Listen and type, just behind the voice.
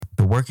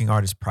Working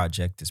Artist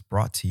Project is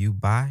brought to you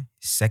by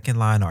Second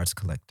Line Arts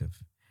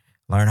Collective.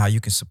 Learn how you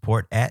can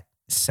support at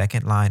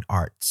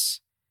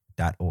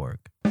secondlinearts.org.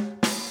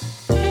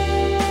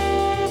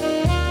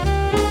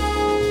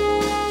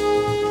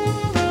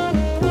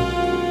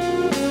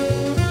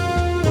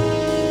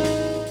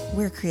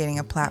 We're creating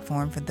a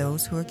platform for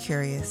those who are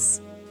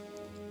curious,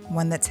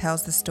 one that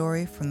tells the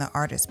story from the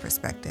artist's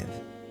perspective.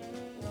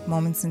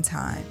 Moments in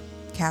time,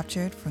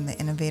 captured from the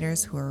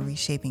innovators who are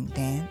reshaping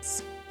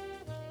dance,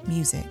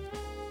 music,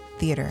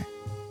 theater,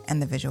 and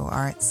the visual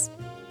arts.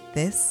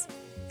 This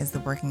is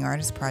the Working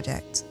Artist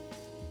Project.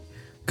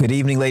 Good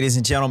evening, ladies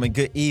and gentlemen.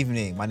 Good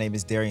evening. My name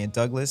is Darian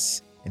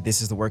Douglas, and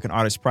this is the Working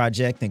Artist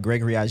Project, and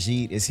Gregory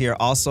Ajit is here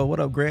also. What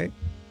up, Greg?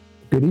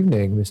 Good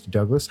evening, Mr.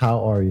 Douglas.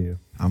 How are you?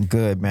 I'm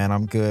good, man.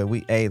 I'm good.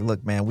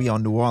 Look, man, we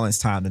on New Orleans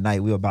time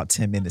tonight. We were about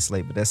 10 minutes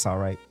late, but that's all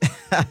right.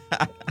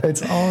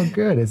 It's all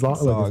good. As long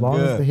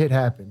as the hit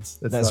happens.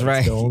 That's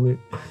right.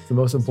 It's the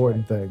most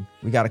important thing.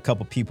 We got a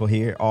couple people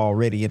here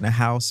already in the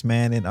house,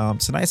 man. And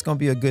tonight's going to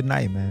be a good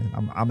night, man.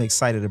 I'm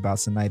excited about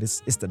tonight.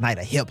 It's the night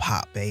of hip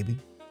hop, baby.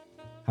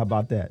 How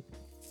about that?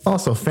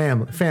 Also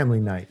family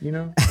night, you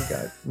know?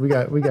 We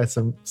got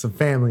some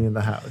family in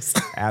the house.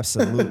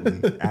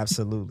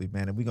 Absolutely,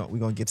 man. And we're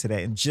gonna get to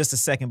that in just a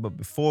second. But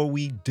before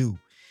we do,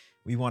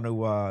 we want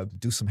to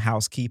do some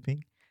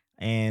housekeeping,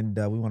 and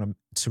we want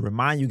to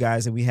remind you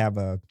guys that we have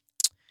a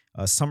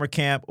summer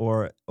camp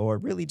or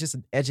really just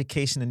an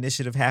education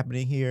initiative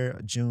happening here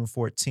June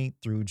 14th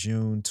through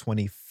June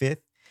 25th.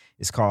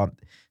 It's called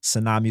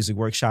Sanaa Music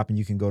Workshop, and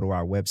you can go to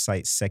our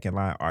website,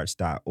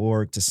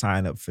 secondlinearts.org, to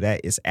sign up for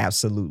that. It's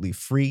absolutely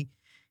free.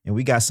 And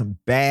we got some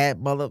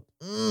bad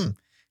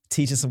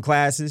teaching some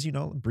classes, you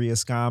know, Bria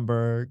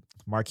Skomberg,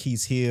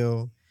 Marquise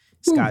Hill,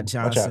 Scott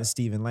Johnson,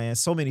 Stephen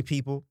Lance, so many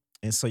people.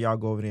 And so y'all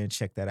go over there and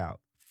check that out.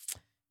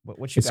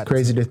 What you It's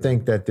crazy to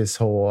think that this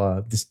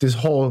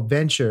whole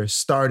venture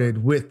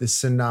started with the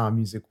Sanaa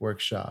Music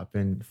Workshop,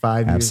 and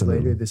 5 years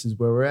later, this is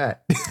where we're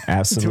at.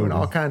 Absolutely, doing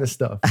all kind of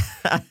stuff.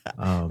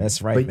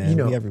 That's right, but, man. You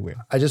know, we everywhere.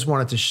 I just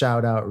wanted to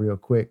shout out real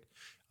quick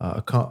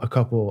a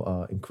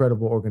couple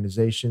incredible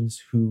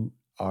organizations who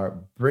are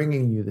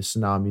bringing you the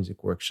Sanaa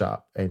Music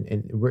Workshop,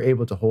 and we're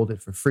able to hold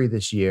it for free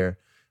this year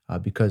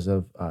because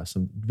of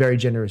some very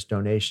generous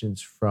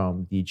donations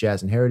from the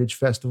Jazz and Heritage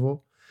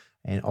Festival,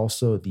 and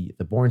also the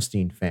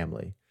Bornstein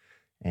family.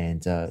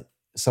 And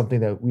something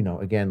that, you know,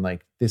 again,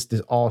 like this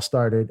all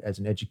started as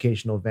an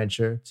educational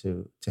venture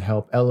to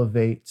help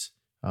elevate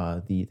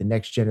the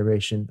next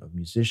generation of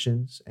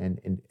musicians,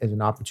 and as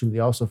an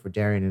opportunity also for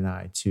Darian and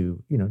I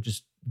to, you know,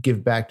 just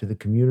give back to the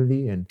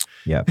community and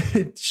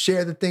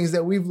share the things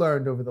that we've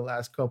learned over the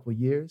last couple of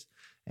years.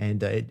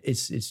 And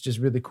it's just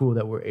really cool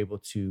that we're able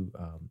to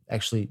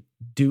actually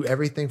do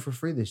everything for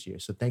free this year.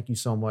 So thank you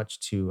so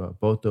much to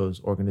both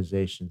those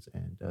organizations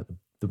and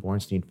the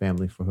Bornstein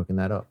family for hooking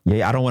that up.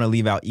 Yeah, I don't want to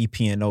leave out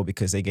EPNO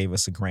because they gave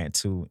us a grant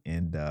too.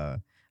 And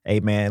hey,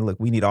 man, look,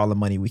 we need all the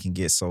money we can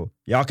get. So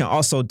y'all can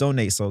also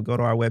donate. So go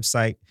to our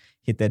website,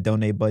 hit that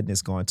donate button.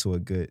 It's going to a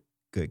good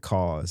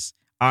cause.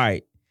 All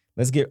right,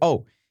 let's get,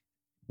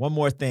 one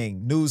more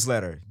thing,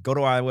 newsletter. Go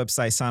to our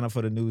website, sign up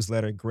for the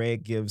newsletter.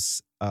 Greg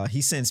gives,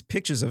 he sends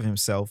pictures of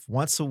himself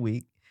once a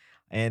week,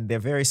 and they're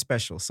very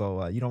special.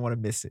 So you don't want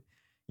to miss it.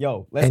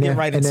 Yo, let's get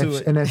right into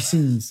it.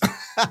 NFTs.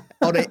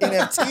 They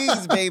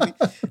NFTs, baby.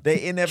 They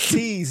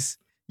NFTs.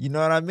 You know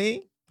what I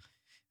mean?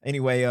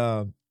 Anyway,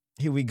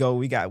 here we go.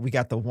 We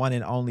got the one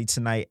and only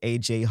tonight,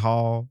 AJ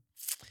Hall.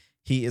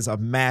 He is a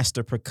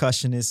master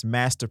percussionist,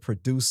 master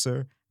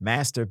producer,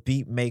 master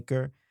beat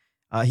maker.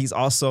 He's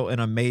also an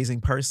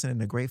amazing person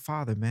and a great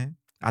father, man.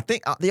 I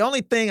think the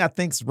only thing I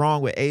think's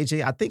wrong with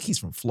AJ, I think he's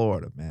from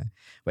Florida, man.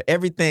 But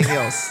everything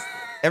else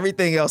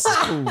is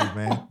cool, man.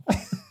 Man.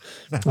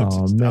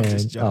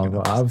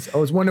 I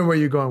was wondering where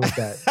you're going with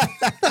that.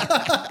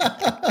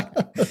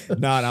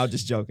 No, I'm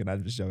just joking. I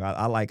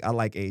like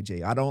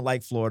AJ. I don't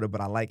like Florida,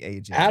 but I like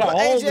AJ. Out of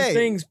all the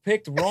things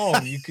picked wrong,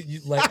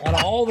 out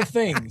of all the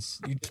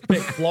things you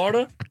picked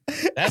Florida,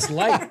 that's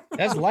light.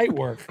 That's light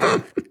work.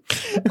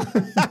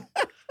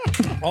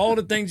 All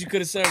the things you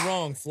could have said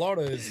wrong,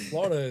 Florida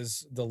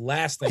is the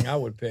last thing I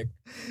would pick.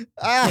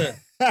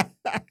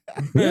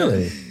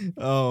 Really?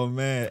 Oh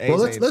man. AJ. Well,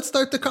 let's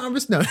start the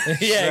conversation.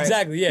 Yeah, right.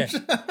 Exactly. Yeah.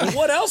 But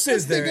what else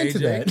is there,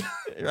 AJ?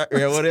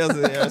 Yeah, what else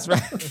is there? That's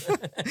right.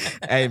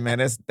 Hey man,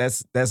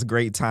 that's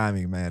great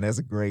timing, man. That's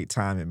a great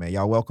timing, man.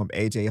 Y'all welcome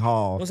AJ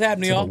Hall. What's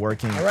happening, to y'all? the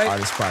Working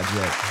Artist Project.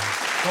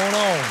 What's going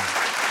on?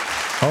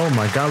 Oh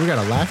my God, we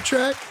got a laugh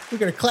track? We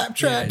got a clap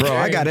track? Bro,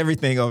 I got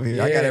everything over here.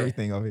 Yeah. I got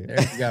everything over here.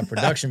 You got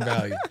production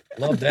value.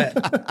 Love that.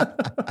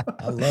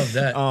 I love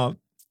that.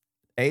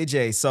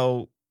 AJ,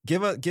 so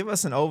give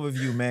us an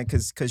overview, man,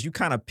 because you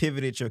kind of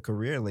pivoted your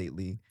career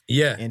lately.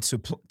 Yeah.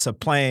 Into to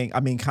playing,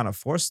 I mean, kind of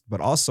forced, but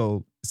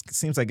also it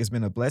seems like it's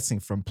been a blessing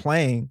from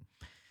playing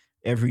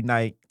every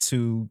night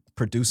to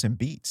producing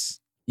beats.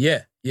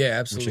 Yeah,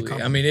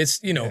 absolutely. I mean, it's,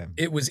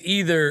 it was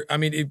either,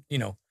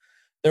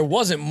 there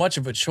wasn't much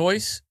of a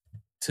choice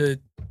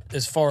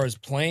as far as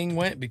playing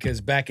went,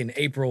 because back in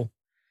April,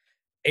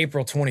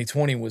 April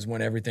 2020 was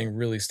when everything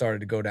really started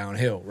to go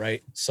downhill,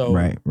 right? So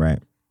Right.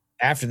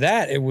 after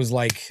that, it was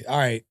like, all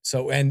right.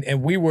 So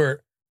and we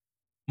were,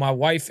 my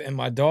wife and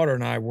my daughter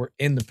and I were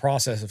in the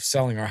process of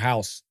selling our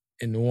house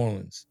in New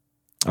Orleans,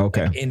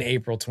 Okay. like in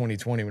April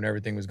 2020 when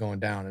everything was going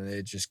down, and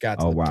it just got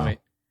to Oh, the wow. point.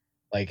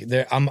 Like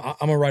I'm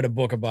gonna write a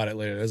book about it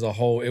later.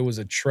 It was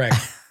a trek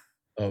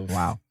of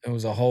Wow. it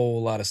was a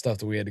whole lot of stuff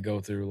that we had to go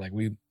through. Like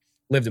we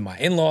lived in my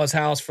in-laws'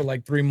 house for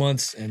like 3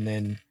 months, and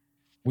then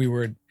we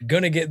were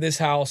gonna get this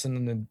house,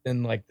 and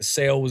then like the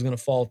sale was gonna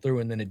fall through,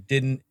 and then it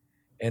didn't,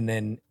 and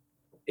then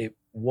it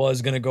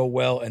was gonna go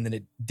well, and then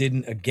it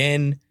didn't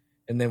again,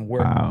 and then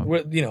Wow.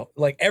 we're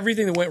like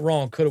everything that went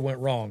wrong could have went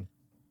wrong.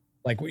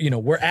 Like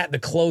we're at the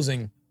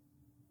closing,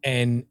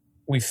 and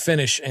we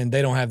finish, and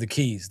they don't have the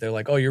keys. They're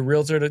like, "Oh, your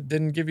realtor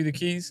didn't give you the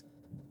keys?"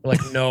 We're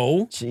like,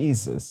 "No."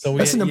 Jesus. So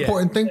That's an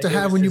important thing to it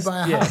have was when you just-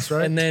 buy a house,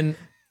 right? And then,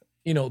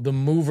 the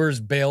movers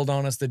bailed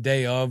on us the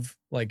day of.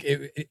 Like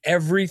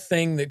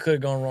everything that could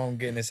have gone wrong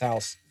getting this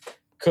house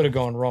could have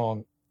gone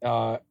wrong.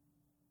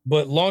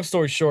 But long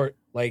story short,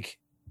 like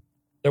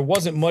there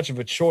wasn't much of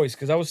a choice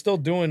because I was still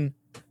doing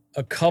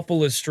a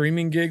couple of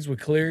streaming gigs with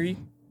Cleary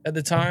at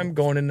the time,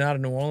 going in and out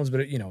of New Orleans. But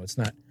it's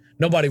not.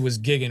 Nobody was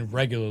gigging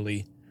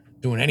regularly,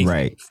 doing anything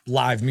Right.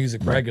 live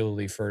music Right.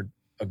 regularly for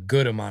a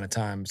good amount of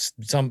time.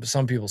 Some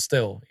people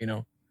still,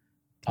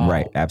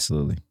 Right. Um,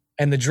 Absolutely.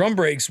 And the drum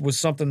breaks was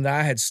something that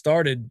I had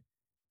started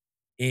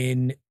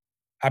in.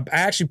 I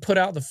actually put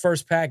out the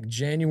first pack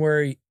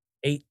January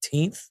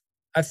 18th,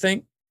 I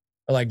think,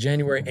 or like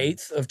January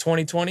 8th of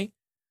 2020.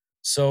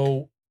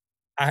 So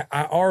I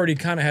already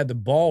kind of had the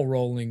ball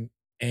rolling,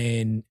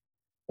 and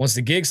once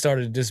the gig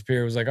started to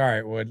disappear, it was like, all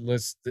right, well,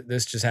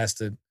 this just has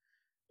to,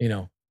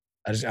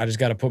 I just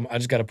got to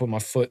put my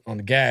foot on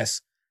the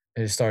gas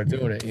and just start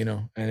doing it,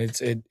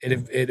 and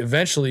it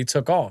eventually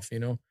took off,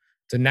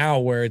 to now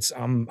where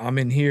I'm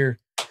in here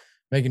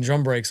making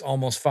drum breaks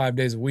almost 5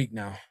 days a week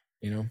now,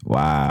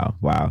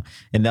 Wow.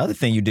 And the other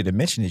thing you didn't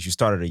mention is you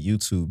started a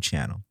YouTube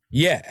channel.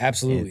 Yeah,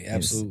 absolutely. And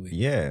Absolutely.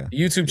 yeah. The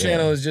YouTube Yeah.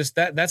 channel is just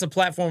that's a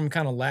platform I'm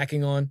kind of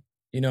lacking on,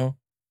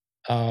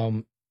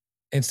 Um,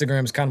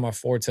 Instagram is kind of my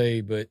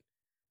forte, but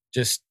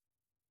just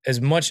as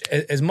much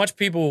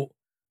people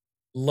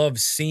love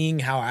seeing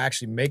how I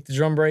actually make the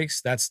drum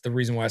breaks, that's the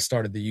reason why I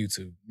started the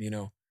YouTube,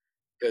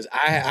 because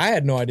I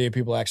had no idea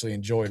people actually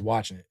enjoyed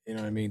watching it. You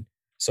know what I mean?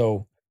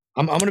 So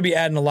I'm going to be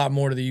adding a lot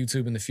more to the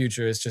YouTube in the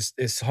future.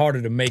 It's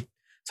harder to make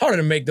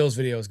those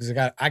videos because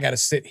I got to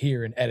sit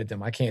here and edit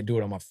them. I can't do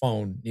it on my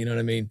phone. You know what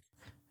I mean?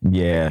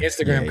 Yeah.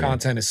 Instagram yeah.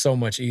 content is so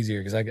much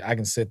easier because I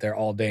can sit there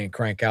all day and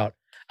crank out.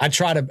 I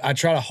try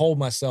to hold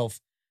myself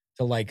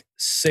to like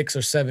 6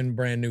 or 7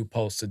 brand new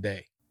posts a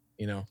day.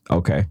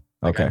 Okay.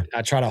 Like Okay.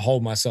 I try to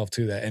hold myself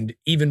to that, and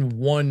even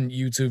one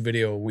YouTube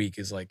video a week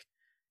is like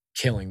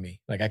killing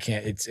me. Like I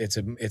can't.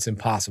 It's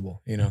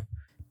impossible.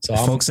 So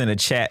Folks in the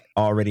chat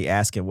already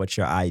asking what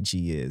your IG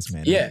is,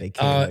 man. Yeah, They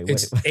can't wait.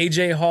 it's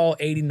AJ Hall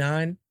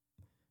 89.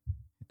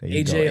 There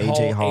you go. AJ AJ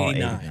Hall Hall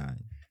 89.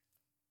 89.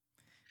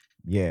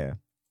 Yeah.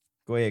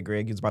 Go ahead,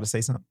 Greg. You was about to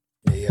say something?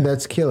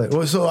 That's kill it.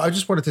 Well, so I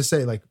just wanted to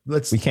say, like,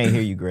 We can't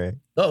hear you, Greg.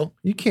 Oh,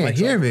 You can't Mike's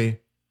hear off. me.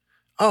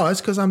 Oh,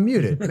 it's because I'm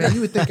muted. Man, you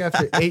would think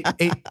after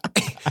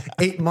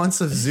eight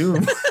months of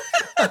Zoom,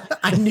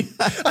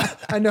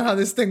 I know how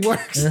this thing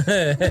works.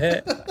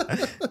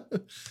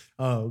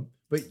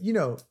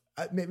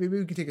 But maybe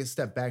we could take a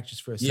step back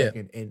just for a Yeah.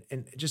 second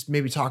and just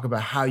maybe talk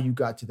about how you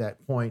got to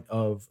that point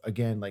of,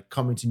 again, like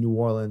coming to New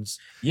Orleans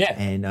Yeah.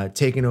 and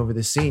taking over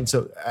the scene.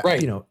 So,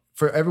 Right.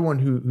 for everyone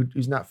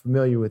who's not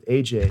familiar with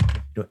AJ,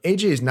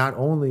 AJ is not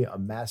only a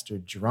master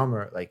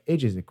drummer, like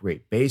AJ is a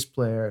great bass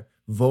player,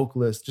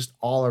 vocalist, just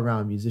all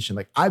around musician.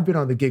 Like I've been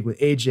on the gig with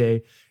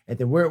AJ, and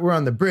then we're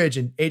on the bridge,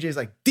 and AJ's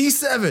like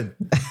D7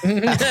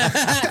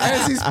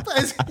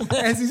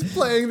 as he's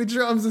playing the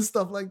drums and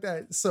stuff like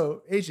that.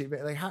 So AJ,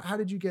 man, like how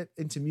did you get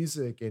into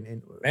music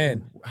and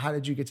Man. how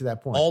did you get to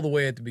that point? All the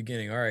way at the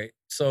beginning. All right.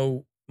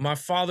 So my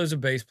father's a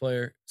bass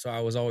player, so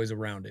I was always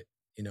around it.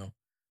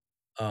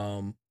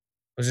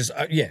 I was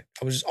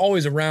just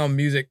always around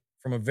music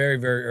from a very,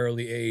 very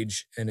early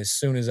age. And as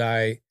soon as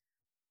I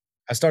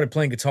started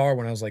playing guitar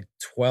when I was like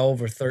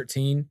 12 or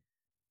 13.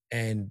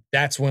 And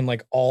that's when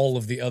like all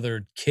of the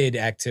other kid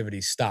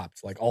activities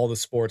stopped. Like all the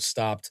sports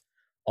stopped,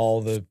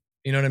 all the,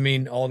 you know what I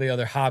mean? All the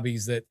other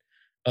hobbies that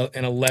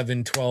an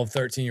 11, 12,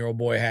 13-year-old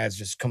boy has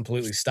just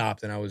completely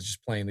stopped. And I was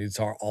just playing the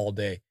guitar all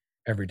day,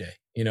 every day,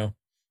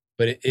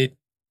 But it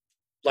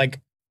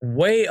like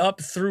way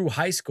up through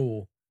high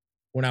school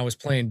when I was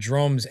playing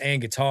drums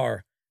and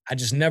guitar, I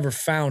just never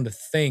found a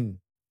thing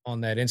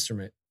on that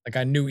instrument. Like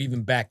I knew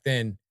even back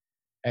then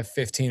at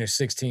 15 or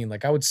 16,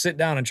 like I would sit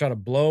down and try to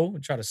blow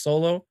and try to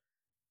solo.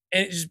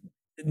 And it just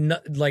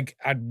like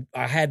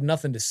I had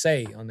nothing to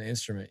say on the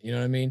instrument. You know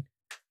what I mean?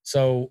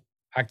 So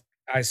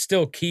I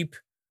still keep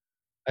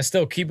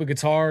a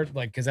guitar,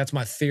 like, because that's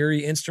my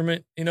theory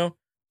instrument,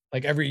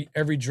 Like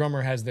every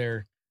drummer has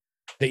they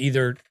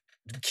either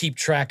keep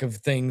track of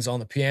things on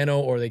the piano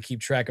or they keep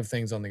track of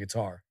things on the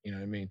guitar. You know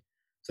what I mean?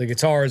 So So the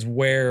guitar is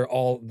where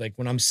all, like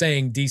when I'm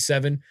saying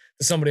D7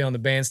 to somebody on the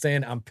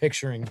bandstand, I'm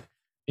picturing,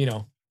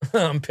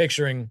 I'm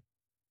picturing,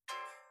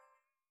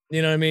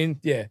 you know what I mean?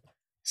 Yeah.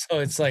 So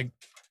it's like,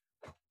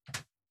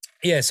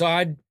 yeah. So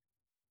I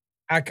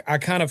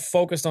kind of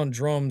focused on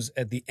drums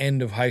at the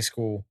end of high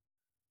school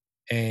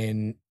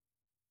and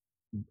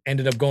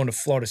ended up going to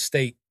Florida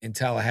State in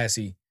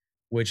Tallahassee,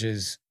 which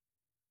is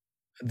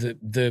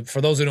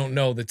for those who don't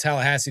know, the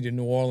Tallahassee to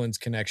New Orleans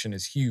connection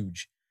is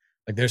huge.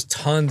 Like there's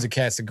tons of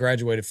cats that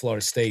graduated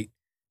Florida State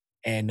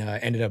and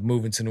ended up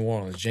moving to New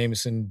Orleans.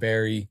 Jameson,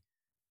 Barry,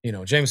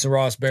 Jameson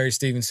Ross, Barry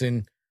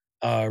Stevenson,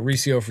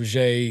 Riccio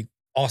Frege,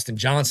 Austin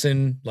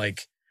Johnson.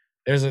 Like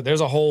there's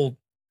a whole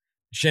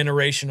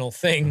generational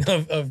thing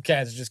of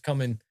cats just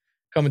coming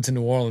to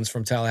New Orleans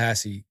from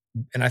Tallahassee.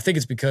 And I think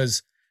it's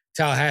because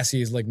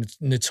Tallahassee is like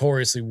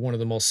notoriously one of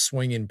the most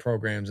swinging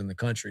programs in the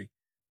country,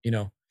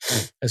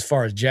 as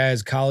far as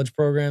jazz college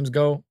programs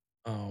go.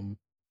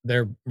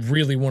 They're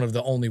really one of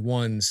the only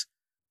ones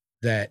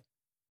that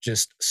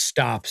just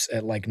stops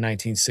at like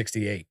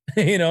 1968.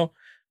 They're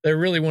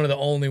really one of the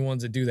only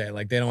ones that do that.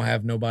 Like they don't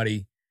have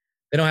nobody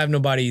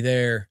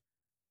there,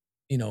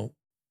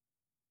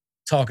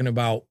 talking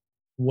about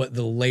what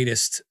the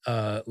latest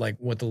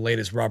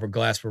Robert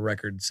Glasper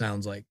record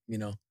sounds like.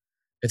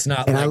 It's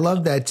not. And like, I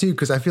love that too,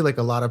 because I feel like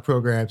a lot of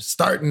programs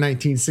start in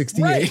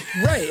 1968.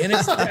 Right. And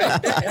it's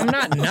I'm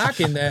not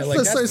knocking that. Like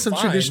let's play some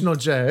traditional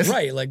jazz.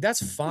 Right. Like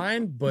that's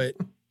fine, but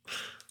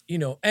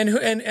and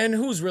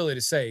who's really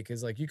to say?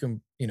 Because like you can,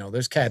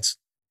 there's cats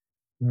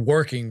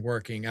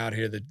working out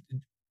here that,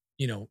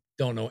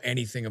 don't know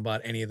anything about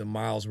any of the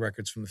Miles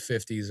records from the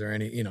 50s or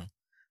any,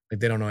 like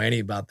they don't know any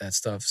about that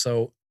stuff.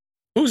 So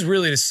who's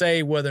really to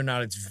say whether or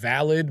not it's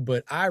valid?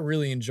 But I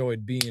really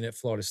enjoyed being at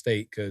Florida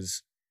State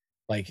because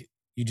like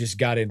you just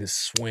got into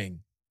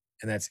swing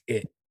and that's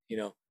it,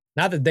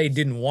 Not that they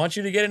didn't want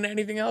you to get into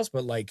anything else,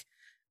 but like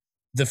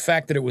the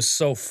fact that it was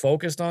so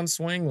focused on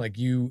swing, like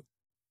you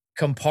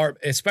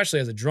especially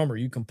as a drummer,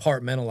 you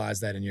compartmentalize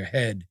that in your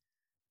head.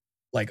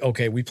 Like,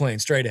 okay, we playing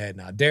straight ahead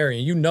now.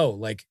 Darian,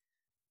 like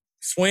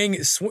playing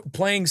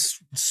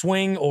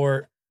swing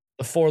or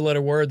the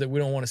 4-letter word that we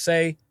don't want to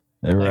say.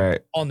 Right.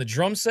 Like, on the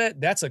drum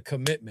set, that's a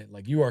commitment.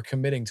 Like you are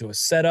committing to a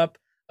setup,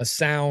 a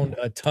sound,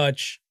 a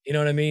touch, you know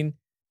what I mean?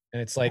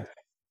 And it's like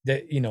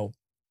that,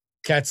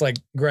 cats like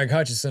Greg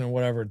Hutchison or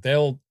whatever,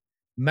 they'll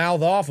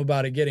mouth off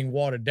about it getting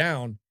watered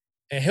down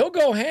and he'll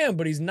go ham,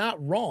 but he's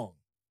not wrong,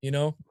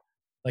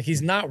 Like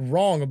he's not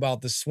wrong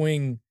about the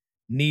swing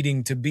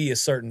needing to be a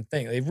certain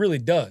thing. It really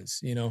does,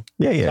 Yeah.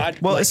 So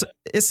well,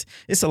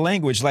 it's a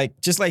language, like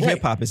just like right.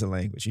 hip hop is a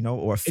language,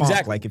 or funk.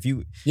 Exactly. Like if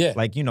you, yeah,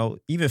 like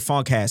even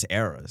funk has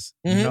eras.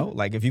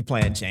 Like if you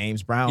playing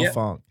James Brown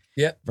funk,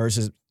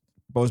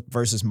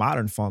 versus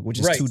modern funk, which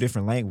is right. two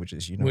different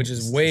languages, which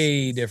is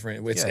way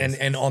different.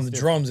 And on the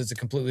drums, it's a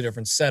completely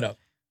different setup.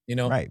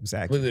 Right,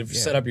 exactly. Completely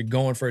different setup. You're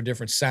going for a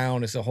different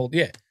sound. It's a whole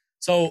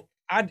So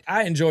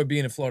I enjoyed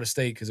being at Florida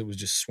State because it was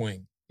just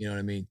swing. You know what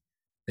I mean?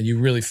 And you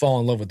really fall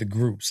in love with the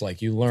groups.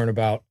 Like you learn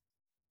about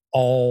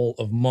all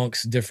of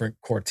Monk's different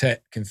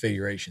quartet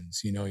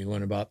configurations. You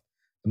learn about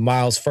the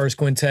Miles first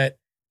quintet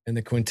and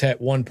the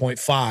quintet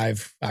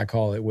 1.5, I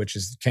call it, which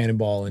is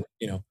Cannonball, and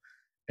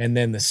and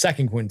then the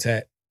second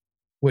quintet,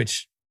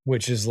 which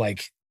is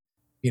like,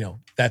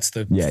 that's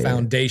the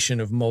foundation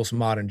of most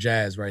modern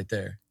jazz right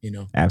there.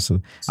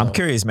 Absolutely. So, I'm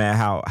curious, man,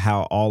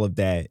 how all of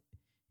that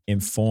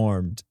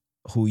informed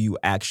who you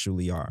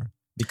actually are,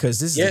 because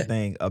this is the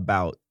thing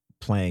about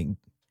playing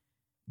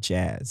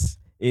jazz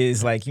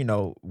is like,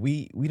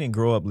 we didn't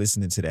grow up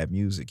listening to that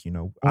music.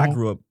 I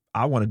grew up,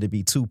 I wanted to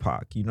be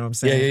Tupac, you know what I'm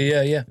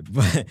saying? Yeah.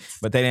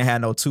 But they didn't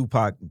have no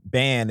Tupac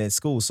band at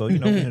school. So, we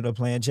ended up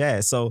playing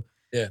jazz. So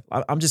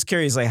I'm just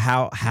curious, like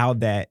how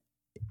that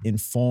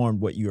informed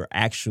what you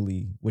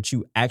actually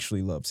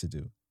love to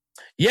do.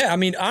 Yeah. I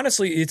mean,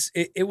 honestly,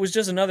 it was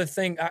just another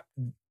thing.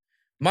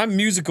 My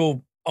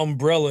musical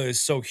umbrella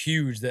is so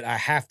huge that I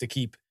have to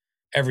keep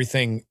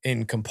everything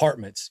in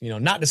compartments,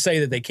 not to say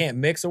that they can't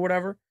mix or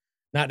whatever,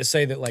 not to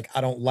say that like I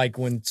don't like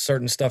when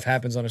certain stuff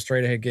happens on a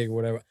straight ahead gig or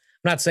whatever. I'm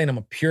not saying I'm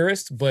a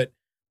purist, but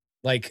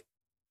like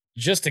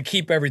just to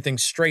keep everything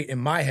straight in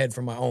my head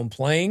for my own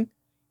playing,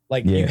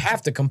 like you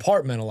have to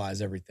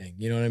compartmentalize everything,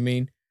 you know what I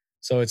mean?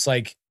 So it's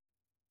like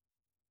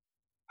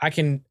I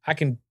can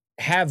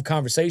have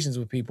conversations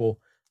with people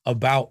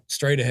about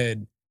straight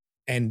ahead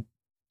and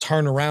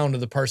turn around to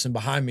the person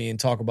behind me and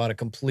talk about a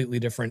completely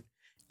different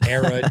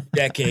era,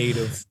 decade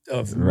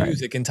of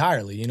music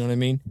entirely. You know what I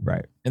mean?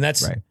 Right. And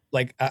that's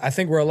like, I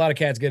think where a lot of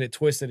cats get it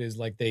twisted is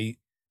like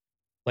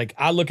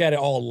I look at it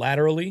all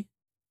laterally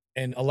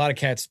and a lot of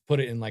cats put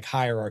it in like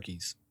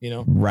hierarchies,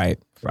 Right.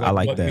 Like I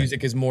like what that.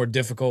 music is more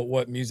difficult,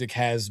 what music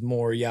has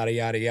more yada,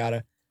 yada,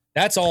 yada.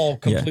 That's all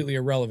completely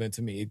irrelevant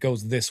to me. It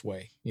goes this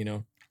way,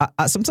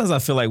 Sometimes I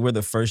feel like we're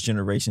the first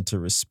generation to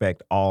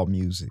respect all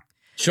music.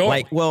 Sure.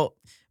 Like, well,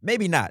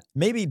 maybe not.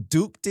 Maybe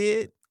Duke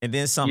did, and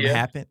then something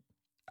happened.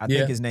 I Yeah.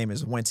 think his name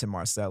is Wynton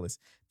Marsalis.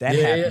 That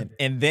Yeah, yeah. happened.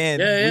 And then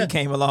Yeah. we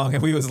came along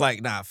and we was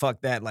like, nah,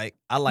 fuck that. Like,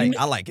 I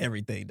like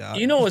everything, dog.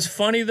 You know what's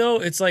funny though?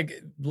 It's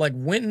like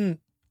Wynton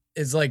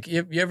is like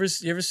you ever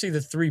see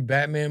the 3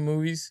 Batman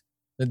movies,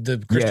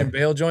 the Christian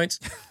Bale joints?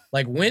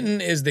 Like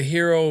Wynton is the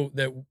hero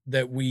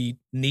that we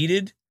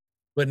needed,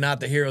 but not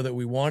the hero that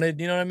we wanted.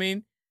 You know what I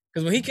mean?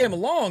 Because when he came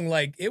along,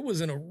 like it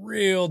was in a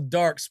real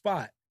dark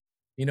spot.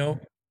 You know,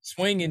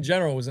 swing in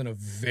general was in a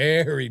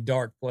very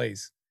dark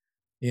place.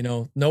 You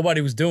know,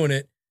 nobody was doing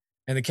it,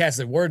 and the cats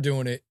that were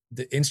doing it,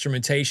 the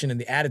instrumentation and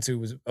the attitude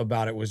was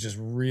about it was just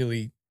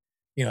really,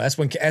 you know,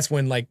 that's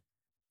when like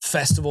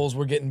festivals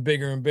were getting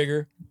bigger and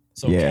bigger.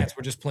 So cats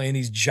were just playing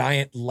these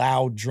giant,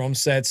 loud drum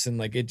sets, and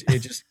like it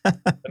just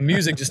the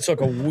music just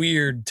took a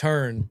weird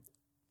turn.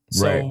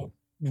 So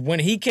when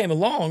he came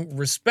along,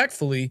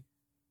 respectfully,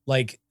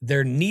 like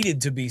there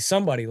needed to be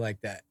somebody like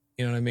that.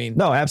 You know what I mean?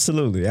 No,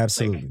 absolutely,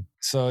 absolutely. Like,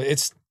 so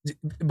it's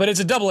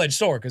a double-edged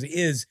sword because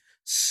he is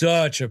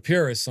such a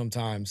purist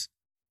sometimes.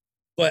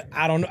 But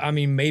I don't know. I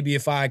mean, maybe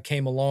if I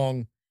came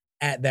along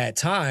at that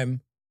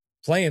time,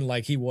 playing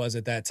like he was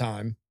at that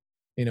time,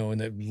 you know, in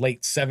the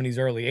late 70s,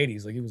 early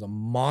 80s, like he was a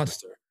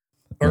monster.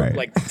 Or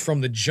like from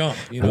the jump,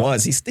 you know.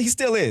 He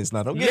still is.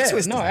 Now don't get it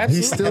twisted. No, absolutely.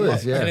 He still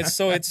is, yeah. And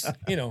it's,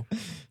 you know,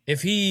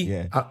 if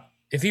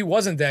he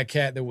wasn't that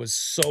cat that was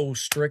so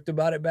strict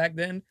about it back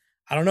then,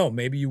 I don't know,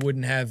 maybe you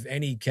wouldn't have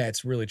any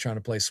cats really trying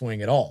to play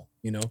swing at all,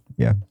 you know?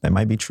 Yeah, that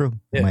might be true.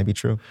 It might be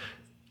true.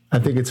 I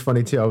think it's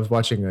funny too. I was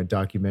watching a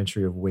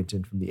documentary of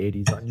Wynton from the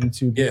 80s on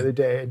YouTube the other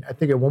day. And I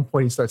think at one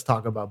point he starts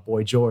talking about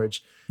Boy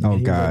George. Oh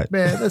God. Like,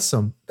 man, that's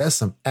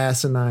some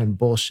asinine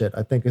bullshit,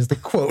 I think is the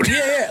quote.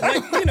 Yeah.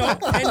 Like, you know,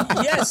 and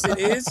yes, it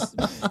is.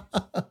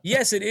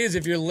 Yes, it is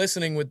if you're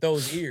listening with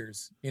those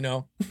ears, you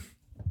know.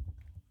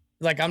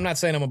 Like, I'm not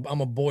saying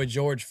I'm a Boy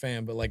George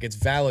fan, but like it's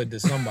valid to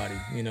somebody,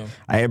 you know.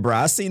 Hey, bro,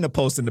 I seen the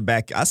post in the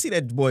back. I see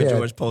that Boy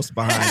George post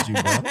behind you,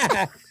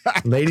 bro.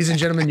 Ladies and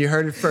gentlemen, you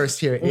heard it first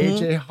here.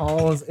 AJ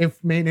Hall's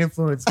main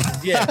influence.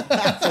 Yeah,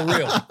 for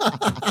real.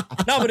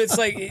 No, but it's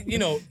like, you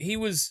know, he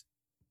was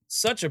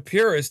such a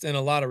purist in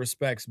a lot of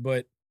respects,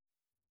 but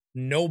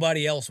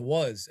nobody else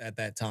was at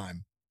that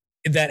time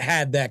that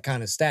had that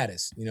kind of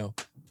status, you know.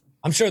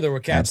 I'm sure there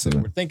were cats that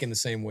were thinking the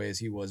same way as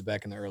he was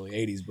back in the early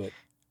 80s, but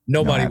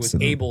nobody was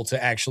able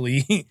to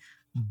actually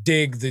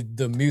dig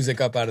the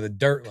music up out of the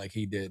dirt like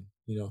he did,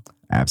 you know.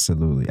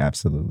 Absolutely.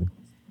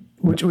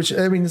 Which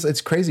I mean,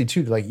 it's crazy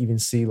too to like even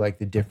see like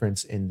the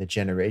difference in the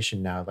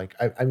generation now. Like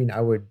I mean,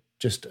 I would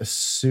just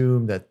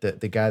assume that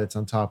the guy that's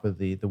on top of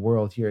the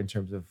world here in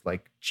terms of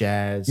like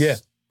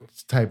jazz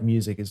type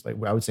music is like,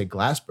 I would say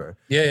Glasper.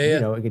 Yeah. You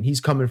know, again,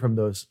 he's coming from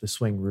the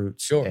swing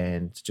roots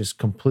and just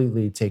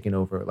completely taking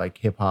over like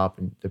hip hop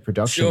and the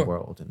production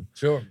world.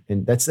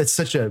 And that's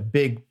such a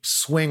big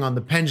swing on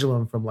the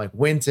pendulum from like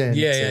Wynton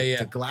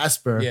to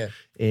Glasper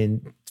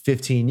in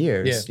 15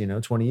 years, you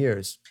know, 20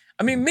 years.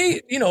 I mean,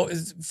 me, you know,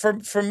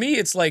 for me,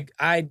 it's like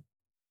I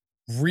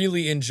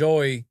really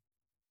enjoy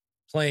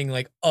playing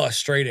like a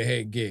straight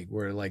ahead gig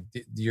where like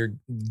you're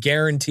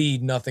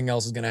guaranteed nothing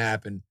else is going to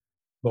happen,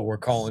 but we're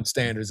calling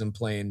standards and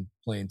playing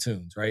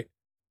tunes, right?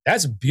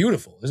 That's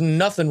beautiful. There's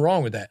nothing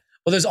wrong with that.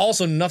 But there's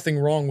also nothing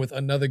wrong with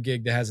another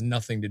gig that has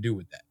nothing to do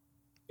with that.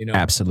 You know?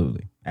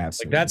 Absolutely.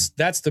 Like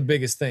that's the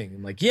biggest thing.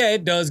 And like, yeah,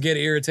 it does get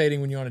irritating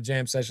when you're on a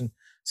jam session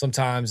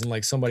sometimes and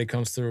like somebody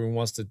comes through and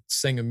wants to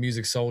sing a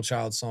Music Soul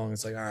Child song.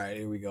 It's like, all right,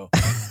 here we go.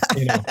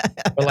 You know,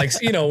 but like,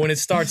 you know, when it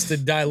starts to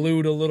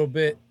dilute a little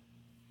bit,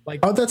 like,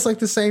 oh, that's like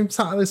the same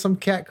time as some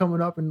cat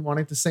coming up and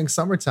wanting to sing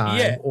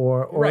Summertime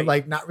or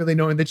like not really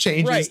knowing the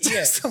changes. Right.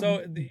 Yeah.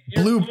 So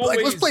blue, always, like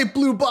let's play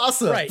Blue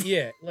Bossa. Right.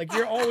 Yeah. Like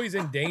you're always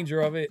in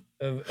danger of it,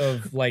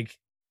 of like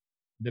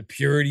the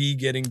purity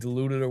getting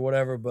diluted or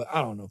whatever. But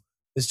I don't know.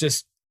 It's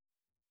just,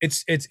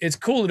 it's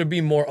cooler to be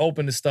more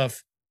open to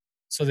stuff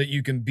so that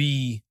you can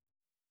be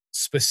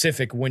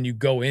specific when you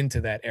go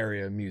into that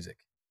area of music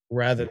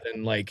rather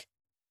than like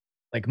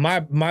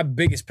my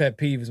biggest pet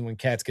peeve is when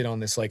cats get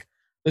on this, like,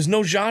 there's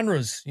no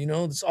genres, you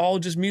know, it's all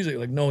just music.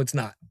 Like, no, it's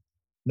not.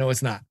 No,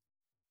 it's not.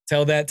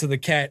 Tell that to the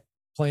cat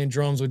playing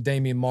drums with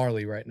Damian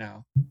Marley right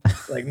now.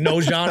 Like,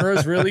 no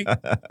genres, really? You know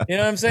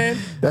what I'm saying?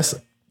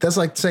 That's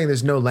like saying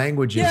there's no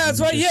languages. Yeah, that's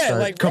right. Yeah,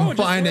 like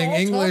combining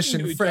English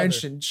and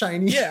French and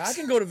Chinese. Yeah, I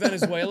can go to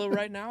Venezuela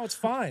right now. It's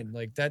fine.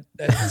 Like that.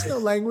 There's no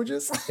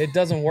languages. It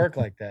doesn't work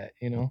like that,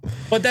 you know.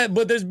 But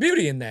there's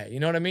beauty in that. You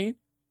know what I mean?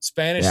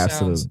 Spanish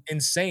sounds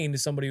insane to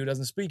somebody who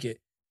doesn't speak it,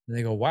 and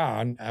they go,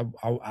 "Wow,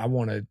 I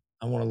want to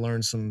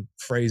learn some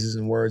phrases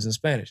and words in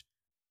Spanish."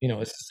 You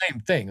know, it's the same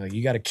thing. Like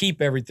you got to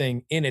keep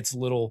everything in its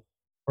little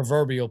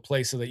proverbial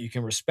place so that you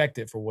can respect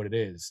it for what it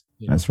is.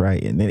 You know? That's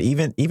right. And then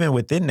even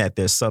within that,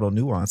 there's subtle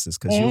nuances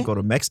because you'll go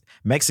to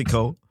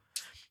Mexico,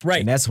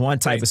 right? And that's one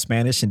type of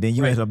Spanish, and then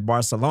you end up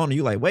Barcelona.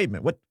 You're like, wait a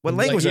minute, what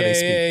language are they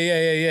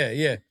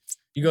speaking? Yeah.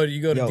 You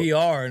go to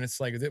DR, and it's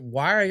like,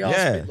 why are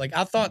y'all like?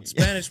 I thought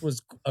Spanish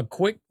was a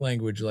quick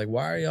language. Like,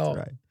 why are y'all?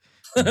 Right.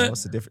 You know,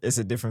 it's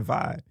a different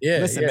vibe. Yeah,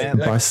 Listen, yeah,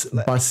 man.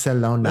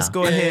 Barcelona. Let's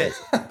go ahead.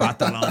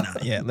 Barcelona.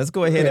 Yeah. Let's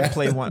go ahead and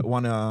play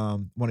one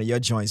of your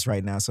joints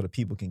right now so the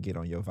people can get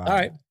on your vibe. All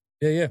right.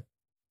 Yeah.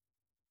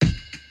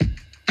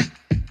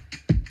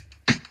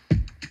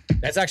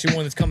 That's actually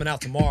one that's coming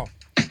out tomorrow.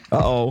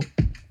 Uh-oh.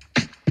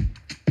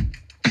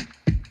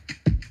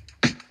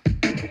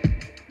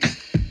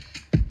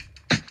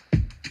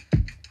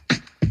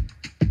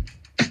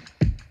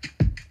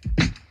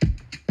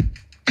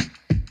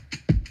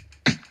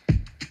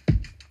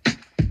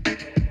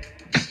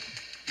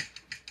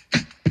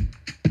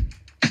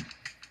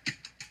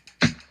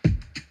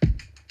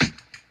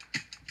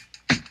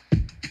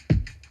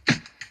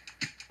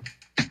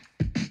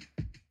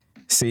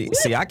 See,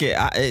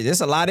 there's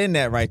a lot in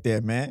that right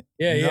there, man.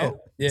 Yeah.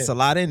 It's a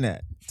lot in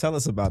that. Tell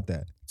us about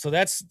that. So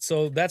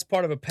that's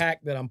part of a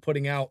pack that I'm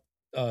putting out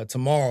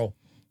tomorrow.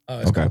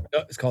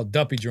 It's called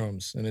Duppy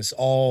Drums, and it's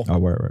all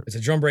word. It's a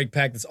drum break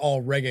pack that's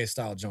all reggae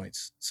style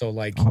joints. So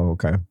like,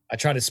 okay. I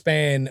try to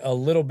span a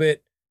little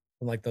bit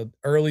from like the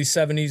early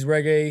 70s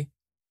reggae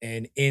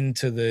and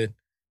into the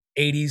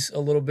 80s a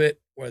little bit,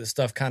 where the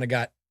stuff kind of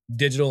got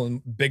digital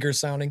and bigger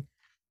sounding.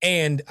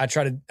 And I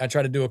try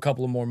to do a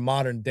couple of more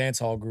modern dance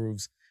hall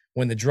grooves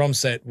when the drum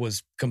set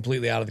was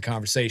completely out of the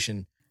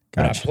conversation.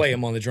 Gotcha. But I play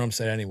them on the drum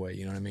set anyway.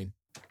 You know what I mean?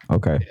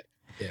 Okay.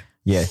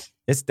 Yeah.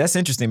 That's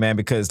interesting, man,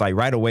 because like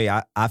right away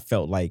I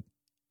felt like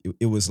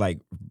it was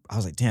like, I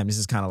was like, damn, this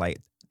is kind of like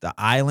the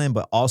island,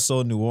 but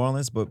also New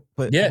Orleans, but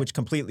which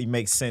completely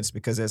makes sense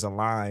because there's a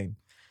line,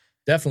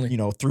 definitely, you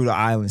know, through the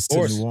islands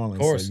to New Orleans. Of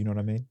course. So, you know what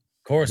I mean?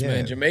 Of course,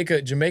 man.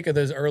 Jamaica.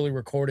 There's early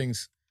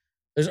recordings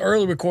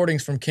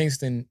from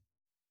Kingston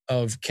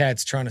of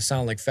cats trying to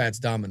sound like Fats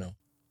Domino.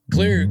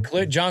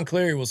 John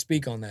Cleary will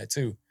speak on that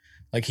too.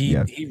 Like he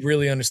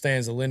really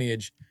understands the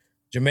lineage.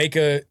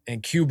 Jamaica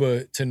and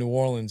Cuba to New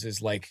Orleans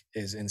is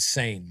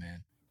insane,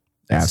 man.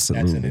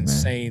 Absolutely, that's an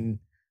insane. Man.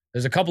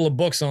 There's a couple of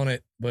books on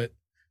it, but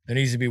there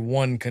needs to be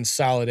one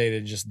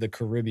consolidated, just the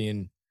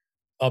Caribbean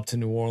up to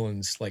New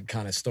Orleans, like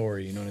kind of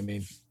story. You know what I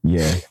mean?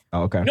 Yeah.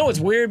 Okay. You know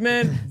what's weird,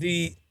 man?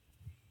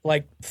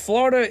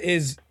 Florida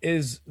is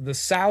the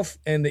South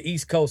and the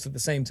East Coast at the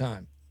same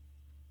time.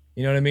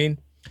 You know what I mean?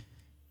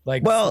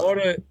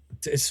 Florida,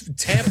 it's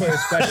Tampa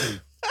especially.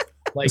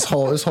 Like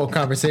this whole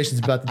conversation is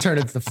about to turn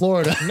into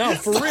Florida. No,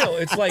 for real.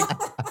 It's like,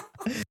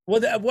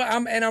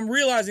 I'm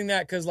realizing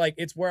that because like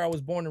it's where I was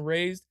born and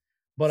raised,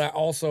 but I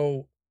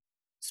also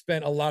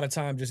spent a lot of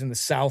time just in the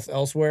South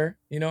elsewhere.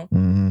 You know,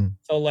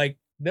 So like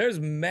there's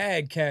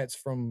mad cats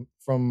from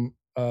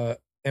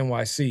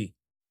NYC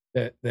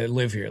that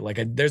live here. Like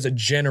there's a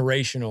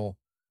generational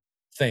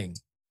thing.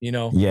 You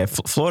know? Yeah,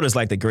 Florida's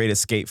like the great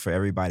escape for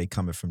everybody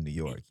coming from New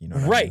York. You know,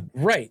 right.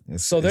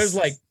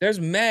 There's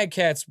mad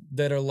cats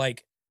that are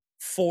like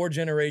 4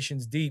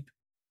 generations deep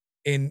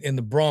in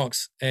the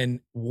Bronx,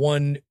 and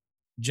one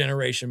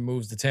generation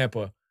moves to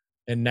Tampa,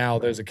 and now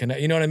there's a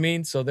connect. You know what I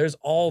mean? So there's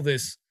all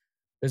this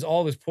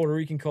Puerto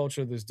Rican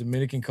culture, there's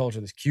Dominican culture,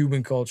 there's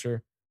Cuban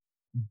culture,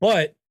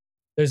 but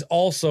there's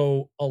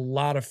also a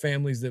lot of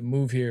families that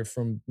move here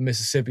from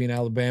Mississippi and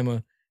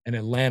Alabama and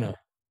Atlanta.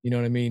 You know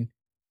what I mean?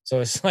 So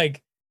it's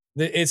like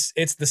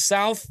it's the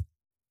South,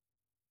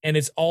 and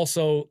it's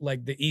also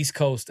like the East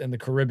Coast and the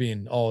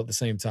Caribbean all at the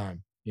same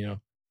time. You know,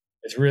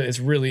 it's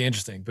really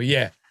interesting. But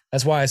yeah,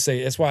 that's why I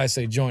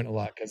say joint a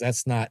lot, because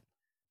that's not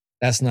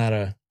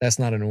a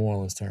New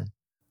Orleans term.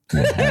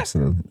 Yeah,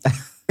 absolutely.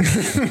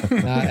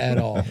 Not at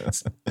all.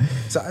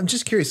 So I'm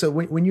just curious. So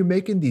when you're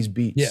making these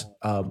beats,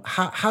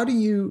 how do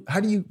you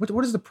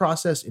what is the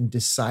process in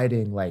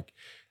deciding like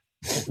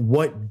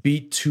what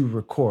beat to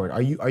record?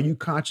 Are you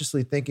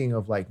consciously thinking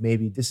of like,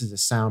 maybe this is a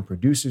sound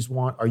producers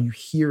want? Are you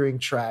hearing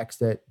tracks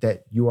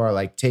that you are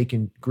like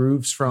taking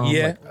grooves from?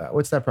 Yeah. Like,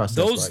 what's that process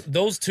like?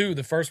 Those two,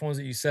 the first ones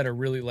that you said, are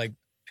really like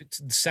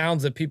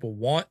sounds that people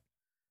want.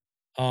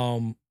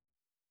 You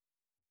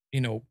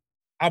know,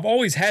 I've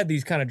always had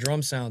these kind of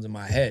drum sounds in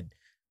my head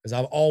because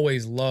I've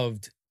always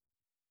loved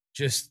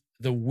just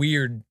the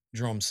weird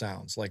drum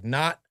sounds, like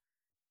not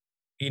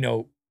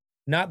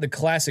the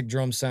classic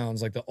drum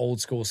sounds like the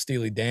old school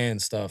Steely Dan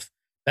stuff.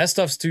 That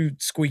stuff's too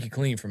squeaky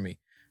clean for me.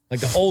 Like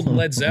the old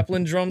Led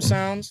Zeppelin drum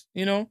sounds,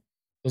 you know,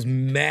 those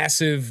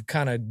massive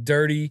kind of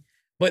dirty.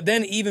 But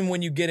then even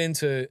when you get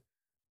into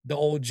the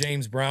old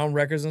James Brown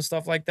records and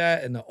stuff like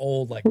that, and the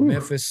old like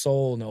Memphis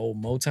Soul and the old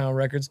Motown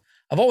records,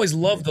 I've always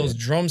loved those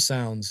drum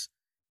sounds,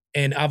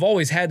 and I've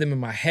always had them in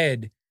my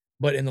head.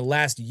 But in the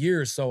last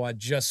year or so, I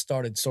just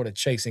started sort of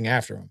chasing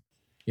after them.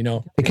 You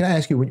know, hey, can I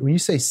ask you, when you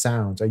say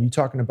sounds, are you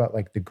talking about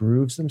like the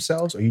grooves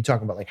themselves, or are you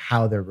talking about like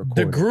how they're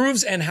recorded? The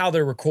grooves and how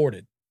they're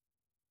recorded.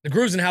 The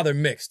grooves and how they're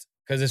mixed.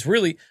 Because it's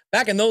really,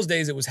 back in those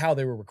days, it was how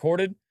they were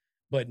recorded.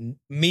 But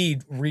me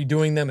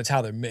redoing them, it's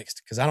how they're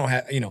mixed. Because I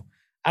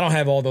don't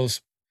have all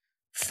those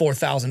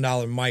 $4,000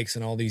 mics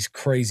and all these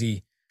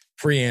crazy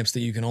preamps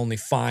that you can only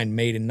find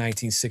made in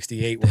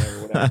 1968,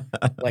 whatever.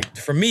 Like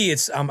for me,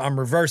 I'm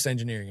reverse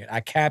engineering it. I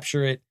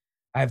capture it.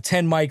 I have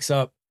 10 mics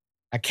up.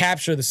 I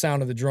capture the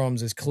sound of the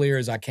drums as clear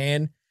as I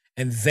can,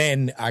 and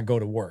then I go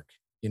to work,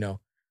 you know?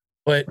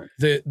 But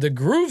the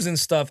grooves and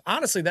stuff,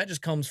 honestly, that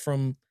just comes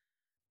from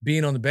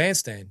being on the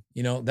bandstand.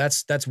 You know,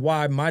 that's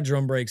why my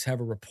drum breaks have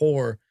a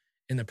rapport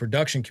in the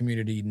production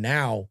community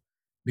now,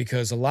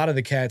 because a lot of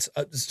the cats.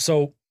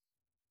 So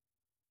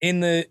in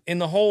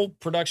the whole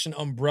production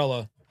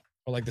umbrella,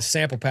 or like the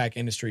sample pack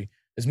industry,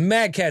 there's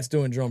mad cats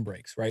doing drum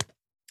breaks, right?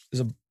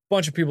 There's a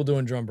bunch of people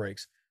doing drum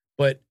breaks,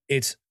 but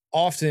it's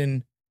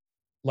often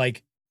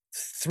like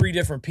 3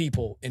 different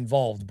people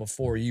involved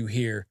before you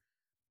hear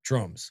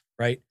drums,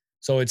 right?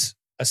 So it's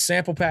a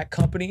sample pack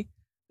company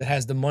that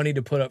has the money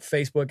to put up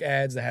Facebook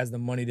ads, that has the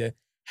money to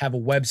have a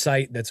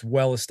website that's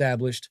well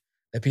established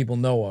that people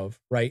know of,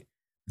 right?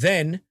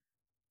 Then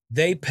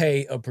they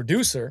pay a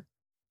producer,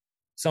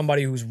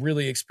 somebody who's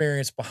really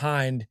experienced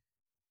behind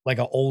like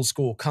an old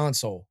school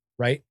console,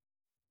 right?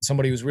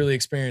 Somebody who's really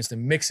experienced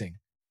in mixing.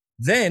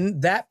 Then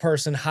that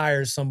person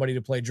hires somebody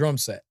to play drum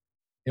set.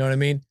 You know what I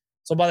mean?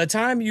 So by the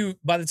time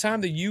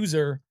the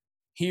user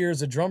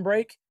hears a drum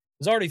break,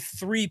 there's already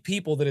 3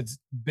 people that it's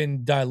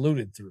been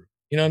diluted through.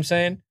 You know what I'm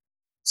saying?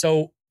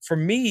 So for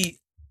me,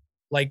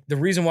 like the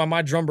reason why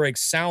my drum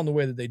breaks sound the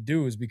way that they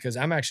do is because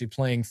I'm actually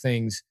playing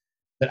things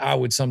that I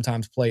would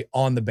sometimes play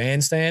on the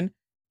bandstand,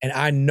 and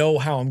I know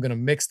how I'm going to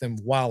mix them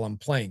while I'm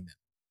playing them.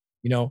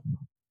 You know,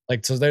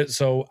 like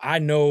so I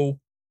know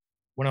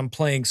when I'm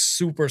playing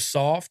super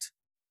soft,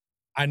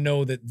 I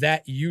know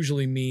that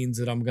usually means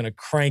that I'm going to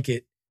crank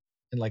it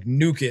and like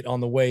nuke it on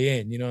the way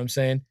in. You know what I'm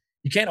saying?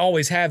 You can't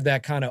always have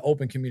that kind of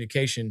open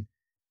communication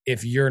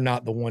if you're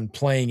not the one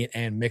playing it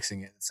and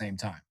mixing it at the same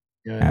time.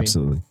 You know what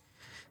Absolutely.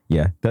 I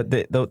mean? Yeah.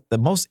 The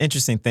most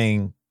interesting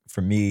thing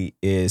for me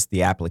is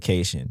the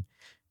application,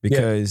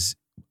 because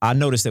I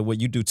noticed that when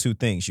you do 2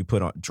 things, you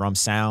put on drum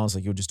sounds,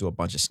 like you'll just do a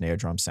bunch of snare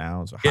drum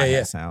sounds or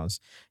hi-hat sounds,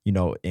 you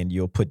know, and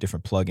you'll put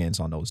different plugins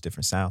on those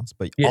different sounds.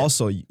 But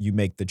also you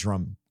make the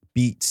drum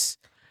beats.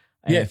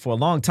 And for a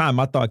long time,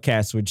 I thought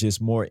cats were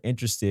just more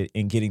interested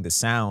in getting the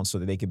sound so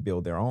that they could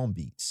build their own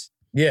beats.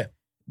 Yeah.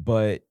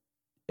 But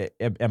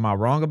am I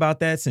wrong about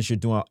that, since you're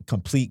doing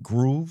complete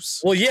grooves?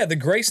 Well, yeah, the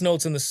grace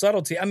notes and the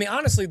subtlety. I mean,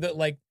 honestly,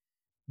 like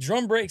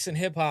drum breaks in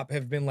hip hop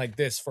have been like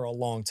this for a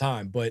long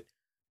time. But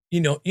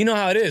you know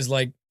how it is.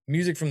 Like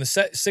music from the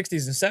 60s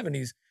and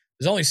 70s,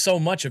 there's only so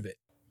much of it,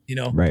 you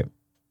know? Right.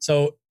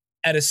 So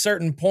at a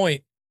certain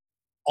point,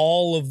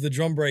 all of the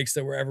drum breaks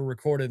that were ever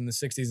recorded in the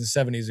 60s and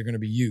 70s are going to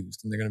be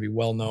used, and they're going to be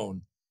well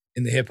known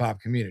in the hip hop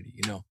community,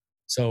 you know?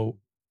 So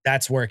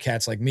that's where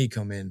cats like me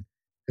come in,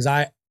 because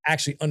I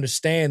actually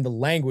understand the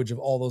language of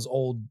all those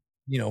old,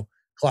 you know,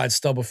 Clyde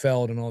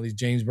Stubblefield and all these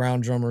James Brown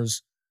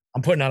drummers.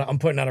 I'm putting out a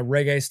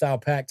reggae style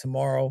pack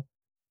tomorrow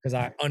because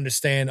I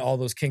understand all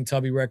those King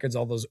Tubby records,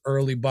 all those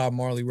early Bob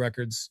Marley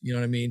records. You know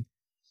what I mean?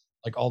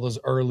 Like all those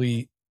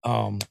early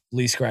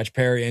Lee Scratch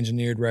Perry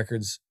engineered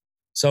records.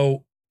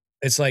 So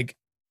it's like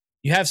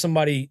you have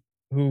somebody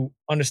who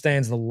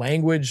understands the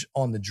language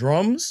on the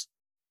drums,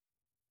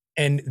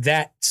 and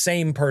that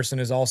same person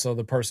is also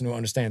the person who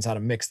understands how to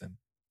mix them.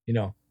 You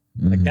know,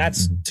 like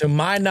that's, to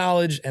my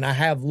knowledge, and I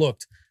have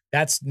looked,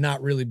 that's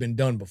not really been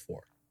done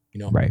before. You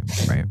know, right.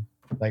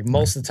 Like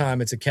most of the time,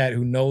 it's a cat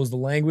who knows the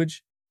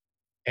language,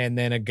 and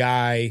then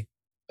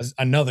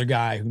another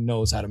guy who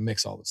knows how to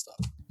mix all this stuff.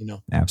 You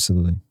know,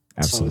 absolutely.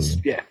 So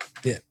yeah.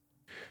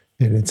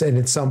 And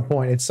at some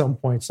point,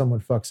 someone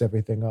fucks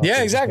everything up.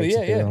 Yeah, exactly.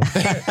 Yeah.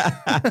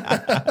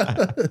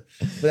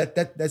 But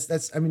that's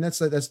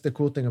the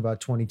cool thing about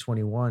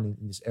 2021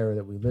 in this era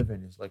that we live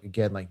in, is like,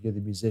 again, like you're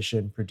the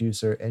musician,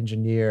 producer,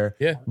 engineer,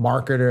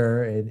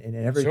 marketer, and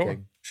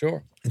everything.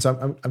 Sure. And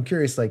so I'm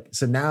curious, like,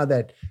 so now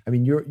that, I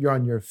mean, you're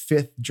on your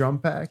 5th drum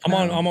pack. I'm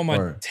on my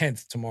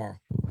 10th tomorrow.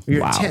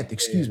 Your 10th,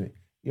 excuse me.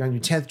 You're on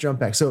your 10th drum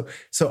pack. So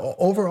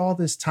over all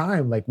this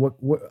time, like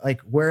what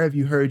like where have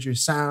you heard your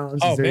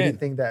sounds? Is there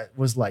anything that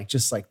was like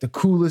just like the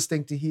coolest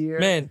thing to hear?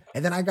 Man.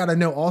 And then I gotta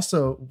know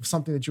also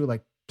something that you were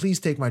like, please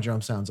take my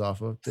drum sounds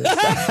off of this.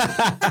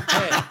 I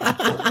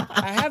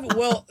haven't.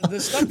 Well, the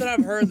stuff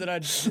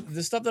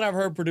that I've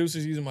heard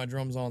producers using my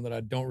drums on that I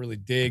don't really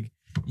dig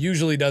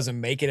usually doesn't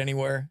make it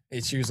anywhere.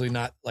 It's usually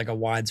not like a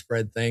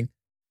widespread thing.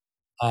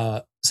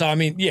 So I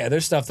mean, yeah,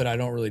 there's stuff that I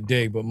don't really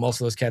dig, but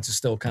most of those cats are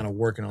still kind of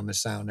working on this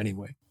sound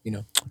anyway, you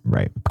know?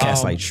 Right.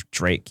 Cats like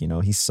Drake, you know,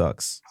 he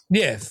sucks.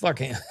 Yeah, fuck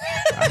him.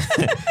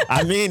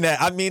 I mean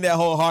that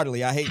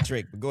wholeheartedly. I hate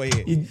Drake, but go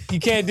ahead. You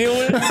can't deal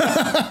with it?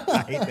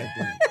 I hate that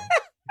dude.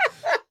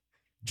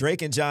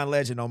 Drake and John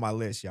Legend on my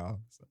list, y'all.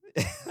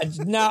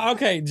 No,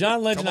 okay,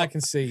 John Legend I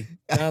can see.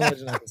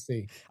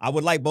 I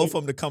would like both of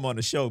them to come on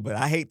the show, but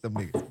I hate them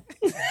niggas.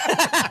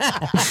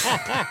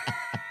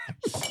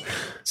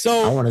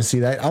 So I want to see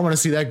that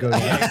go down.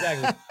 Yeah,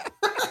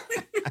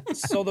 exactly.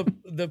 So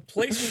the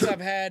placements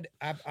I've had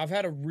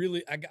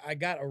I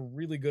got a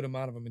really good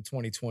amount of them in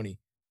 2020.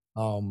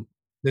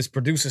 This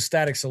producer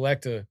Static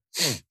Selector,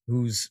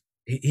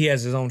 he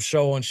has his own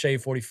show on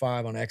Shade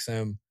 45 on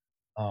XM.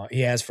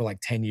 He has for like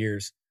 10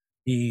 years.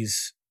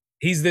 He's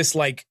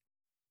like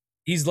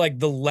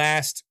the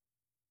last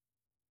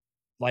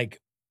like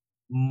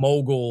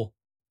mogul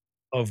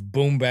of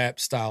boom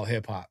bap style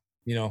hip hop,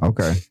 you know?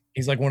 Okay.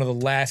 He's like one of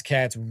the last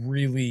cats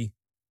really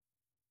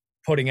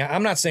putting out.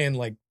 I'm not saying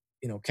like,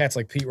 cats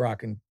like Pete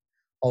Rock and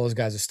all those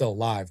guys are still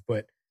alive,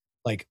 but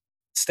like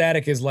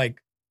Static is like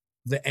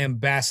the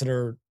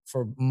ambassador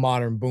for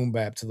modern boom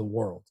bap to the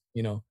world,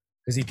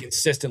 because he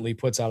consistently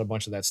puts out a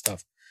bunch of that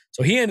stuff.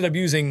 So he ended up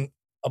using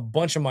a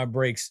bunch of my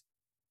breaks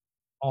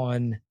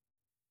on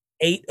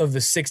 8 of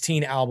the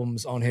 16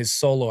 albums on his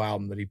solo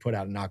album that he put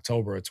out in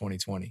October of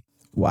 2020.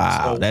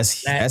 Wow, So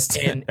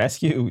that's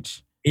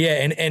huge.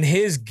 Yeah, and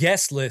his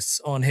guest lists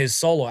on his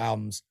solo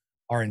albums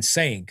are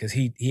insane because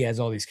he has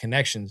all these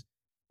connections.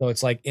 So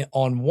it's like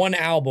on one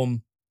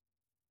album,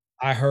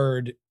 I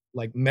heard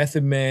like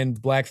Method Man,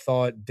 Black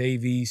Thought,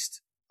 Dave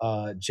East,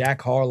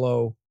 Jack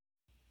Harlow,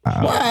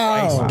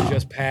 Price, who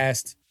just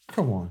passed.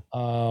 Come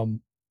on.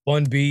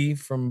 Bun B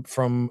from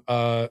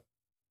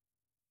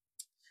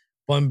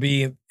Bun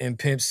B and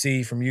Pimp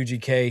C from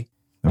UGK.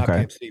 Not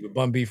Pimp C, but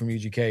Bun B from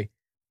UGK.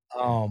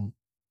 I'm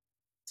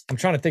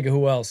trying to think of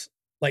who else.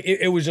 Like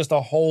it was just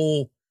a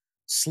whole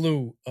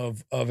slew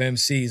of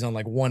MCs on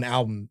like one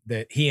album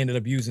that he ended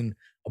up using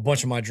a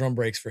bunch of my drum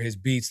breaks for his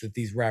beats that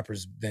these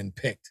rappers then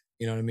picked.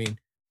 You know what I mean?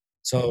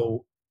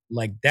 So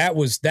like that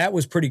was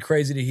pretty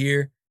crazy to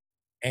hear.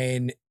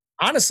 And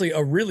honestly,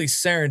 a really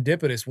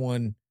serendipitous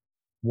one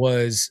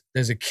was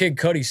there's a Kid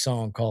Cudi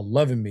song called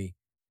Lovin' Me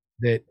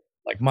that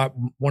like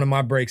one of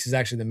my breaks is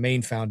actually the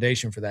main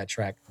foundation for that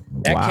track.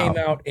 That came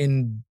out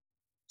in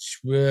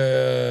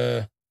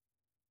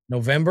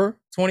November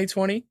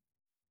 2020.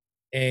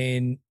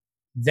 And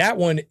that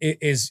one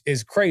is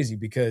crazy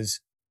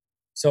because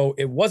so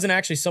it wasn't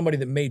actually somebody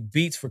that made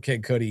beats for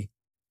Kid Cudi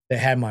that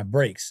had my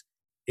breaks.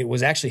 It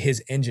was actually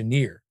his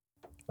engineer,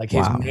 like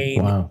his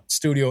main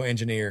studio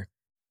engineer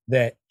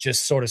that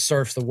just sort of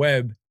surfed the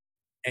web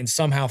and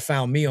somehow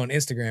found me on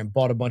Instagram,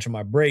 bought a bunch of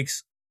my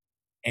breaks,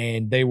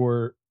 and they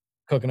were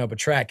cooking up a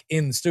track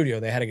in the studio.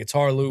 They had a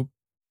guitar loop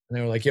and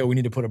they were like, yo, we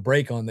need to put a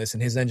break on this.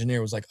 And his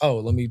engineer was like, oh,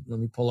 let me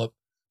pull up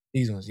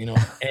these ones,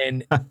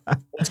 And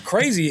what's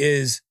crazy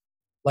is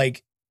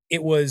like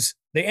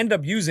they ended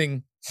up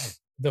using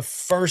the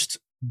first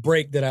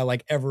break that I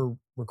like ever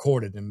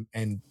recorded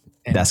and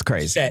that's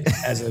crazy. Set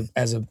as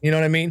a you know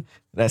what I mean?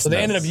 So they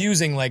ended up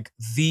using like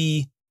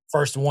the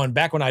first one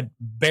back when I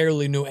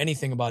barely knew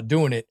anything about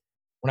doing it.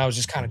 When I was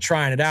just kind of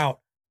trying it out,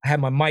 I had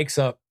my mics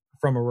up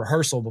from a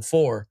rehearsal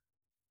before,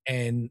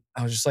 and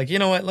I was just like, you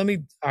know what?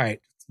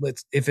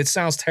 If it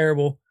sounds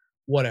terrible,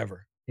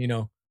 whatever,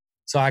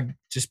 So I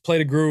just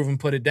played a groove and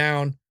put it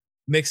down,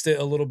 mixed it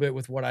a little bit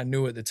with what I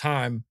knew at the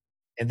time,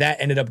 and that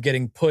ended up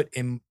getting put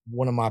in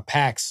one of my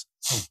packs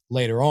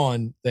later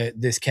on that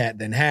this cat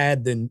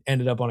then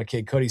ended up on a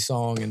Kid Cudi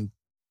song. And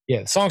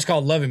yeah, the song's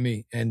called Lovin'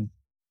 Me. And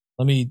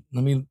let me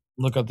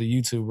look up the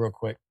YouTube real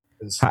quick.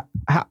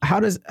 How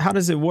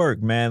does it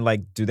work, man?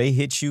 Like, do they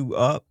hit you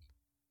up?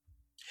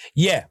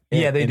 Yeah,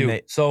 they do.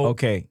 So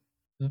okay.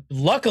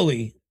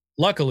 Luckily,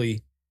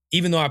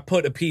 even though I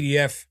put a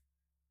PDF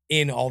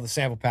in all the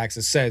sample packs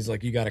that says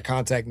like you got to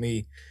contact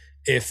me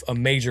if a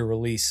major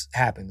release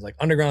happens. Like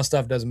underground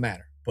stuff doesn't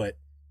matter, but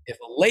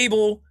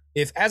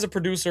if as a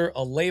producer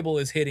a label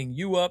is hitting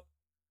you up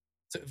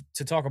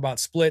to talk about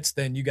splits,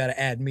 then you got to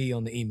add me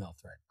on the email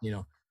thread.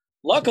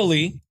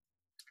 Luckily,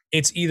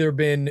 it's either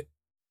been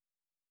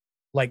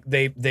like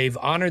they've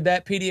honored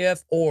that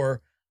PDF,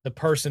 or the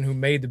person who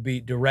made the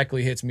beat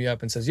directly hits me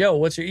up and says, yo,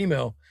 what's your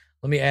email?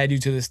 Let me add you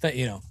to this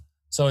thing,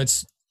 So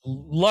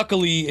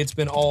luckily it's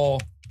been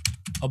all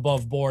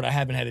above board. I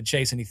haven't had to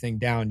chase anything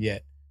down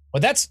yet.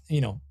 But that's,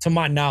 to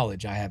my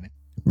knowledge, I haven't.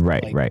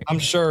 Right. I'm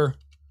sure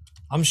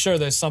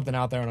there's something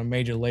out there on a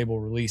major label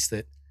release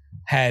that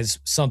has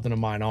something of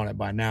mine on it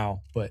by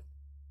now, but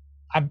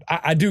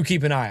I do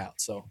keep an eye out.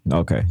 So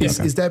okay.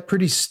 Is that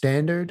pretty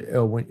standard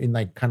when in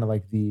like kind of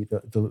like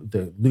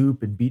the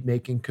loop and beat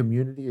making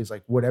community? Is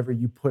like whatever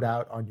you put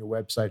out on your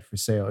website for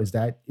sale, is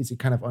it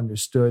kind of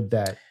understood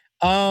that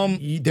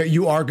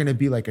you are going to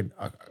be like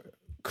a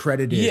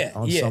credited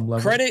on some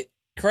level?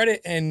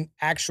 Credit and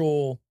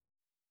actual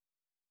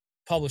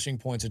publishing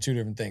points are two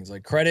different things.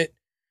 Like credit,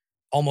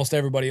 almost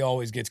everybody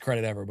always gets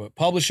credit ever, but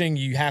publishing,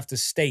 you have to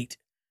state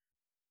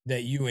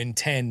that you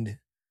intend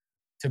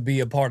to be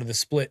a part of the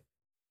split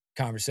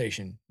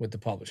conversation with the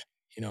publisher,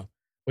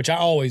 which I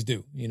always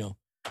do.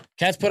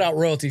 Cats put out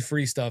royalty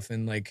free stuff,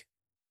 and like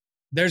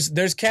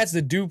there's cats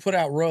that do put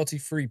out royalty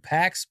free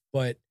packs,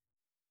 but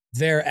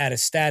they're at a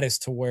status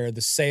to where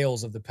the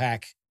sales of the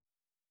pack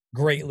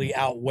greatly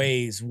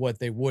outweighs what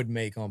they would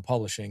make on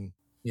publishing.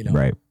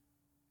 Right.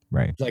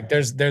 Like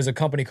there's a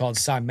company called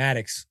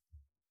Cymatics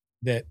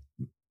that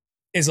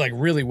is like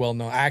really well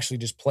known. I actually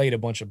just played a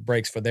bunch of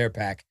breaks for their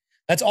pack.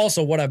 That's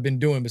also what I've been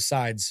doing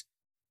besides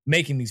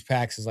making these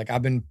packs, is like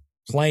I've been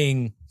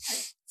playing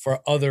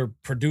for other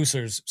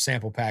producers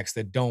sample packs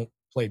that don't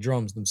play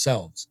drums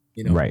themselves,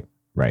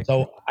 Right.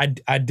 So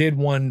I did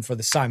one for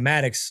the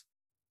Cymatics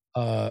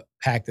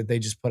pack that they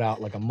just put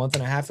out like a month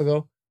and a half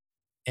ago,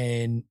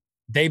 and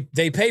they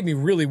paid me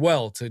really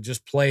well to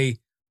just play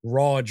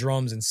raw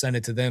drums and send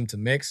it to them to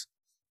mix.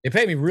 They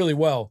paid me really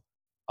well,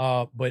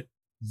 but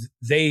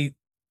they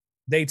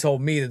they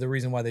told me that the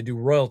reason why they do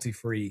royalty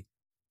free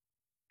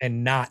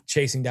and not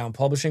chasing down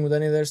publishing with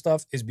any of their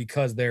stuff is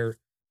because their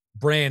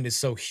brand is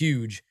so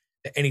huge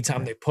that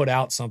anytime they put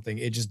out something,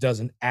 it just does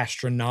an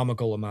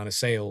astronomical amount of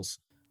sales.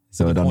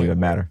 So it don't even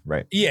matter,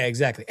 right? Yeah,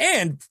 exactly.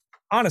 And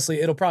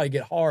honestly, it'll probably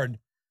get hard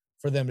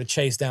for them to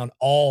chase down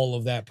all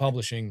of that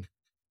publishing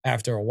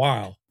after a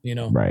while, you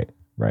know? Right.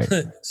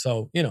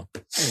 So, you know.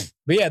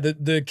 But yeah,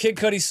 the Kid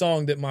Cudi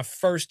song that my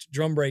first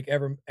drum break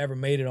ever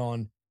made it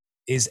on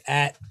is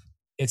at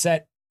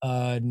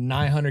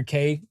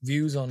 900K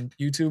views on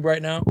YouTube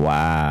right now.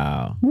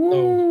 Wow.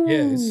 So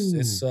yeah,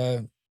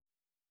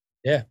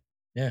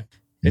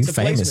 it's a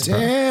famous,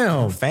 placement.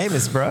 Damn.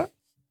 Famous, bro.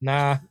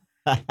 Nah,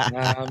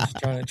 I'm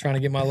just trying to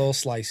get my little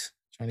slice.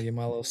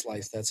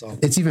 That's all.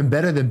 It's even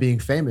better than being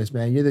famous,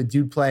 man. You're the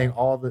dude playing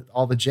all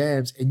the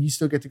jams, and you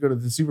still get to go to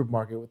the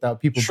supermarket without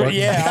people.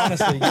 Yeah,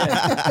 honestly,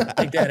 yeah.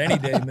 Take that any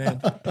day, man.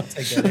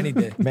 Take that any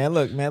day. Man,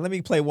 look, man. Let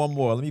me play one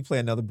more. Let me play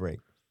another break.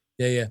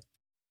 Yeah.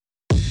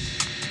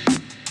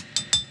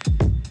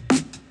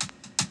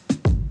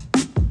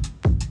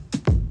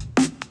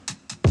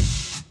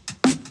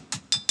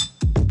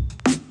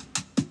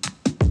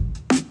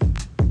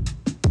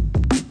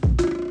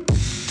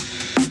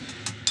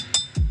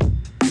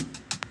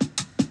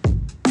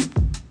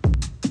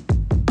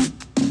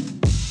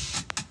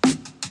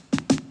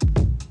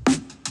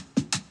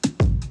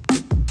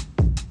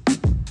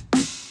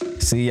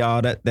 See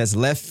y'all, that's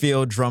left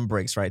field drum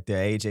breaks right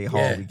there. AJ Hall,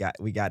 Yeah.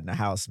 we got in the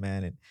house,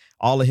 man, and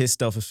all of his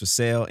stuff is for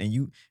sale.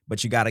 And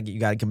but you gotta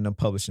give him them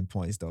publishing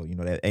points though. You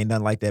know that ain't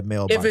nothing like that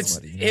mailbox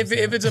money. You know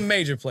if it's a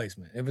major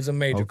placement,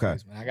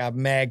 placement, I got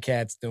mad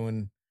cats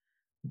doing,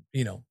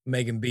 you know,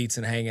 making beats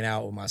and hanging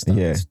out with my stuff.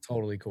 Yeah. It's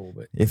totally cool.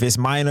 But if it's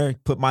minor,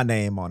 put my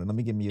name on it. Let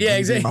me give me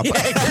exactly.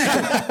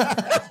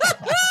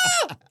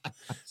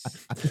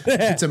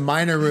 It's a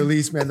minor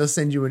release, man. They'll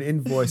send you an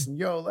invoice, and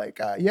you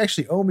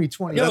actually owe me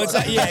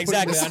 $20.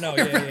 Exactly. I know.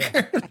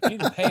 Yeah. You need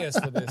to pay us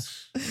for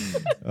this.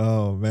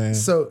 Oh man.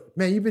 So,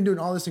 man, you've been doing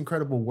all this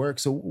incredible work.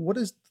 So, what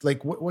does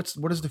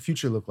the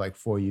future look like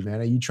for you,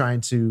 man? Are you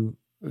trying to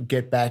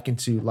get back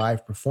into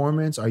live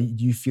performance? Do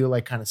you feel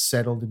like kind of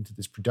settled into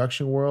this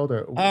production world,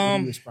 or what are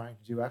you aspiring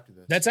to do after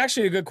this? That's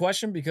actually a good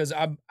question because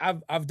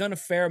I've done a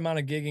fair amount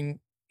of gigging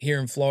here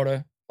in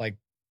Florida. Like,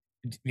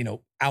 you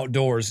know,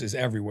 outdoors is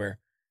everywhere.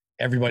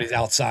 Everybody's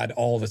outside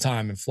all the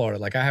time in Florida.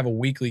 Like I have a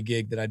weekly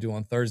gig that I do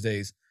on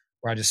Thursdays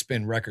where I just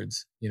spin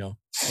records, you know.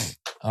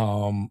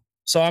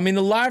 So I mean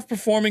the live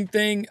performing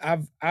thing,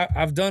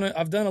 I've done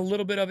a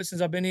little bit of it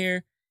since I've been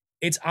here.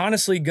 It's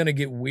honestly gonna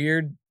get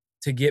weird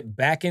to get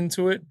back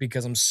into it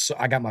because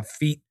I got my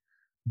feet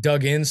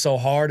dug in so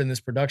hard in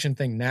this production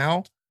thing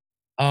now.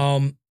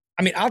 I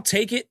mean, I'll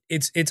take it.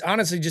 It's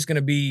honestly just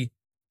gonna be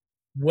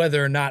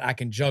whether or not I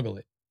can juggle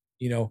it,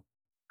 you know,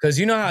 because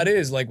you know how it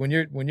is. Like when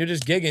you're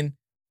just gigging,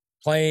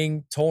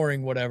 playing,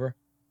 touring, whatever.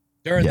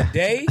 During the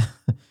day,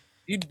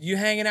 you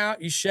hanging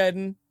out, you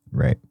shedding.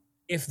 Right.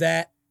 If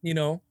that, you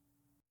know,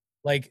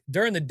 like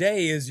during the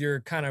day is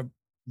your kind of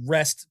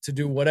rest to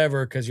do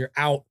whatever because you're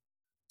out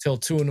till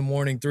 2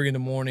 a.m, 3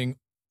 a.m,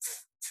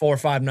 4 or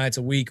 5 nights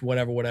a week,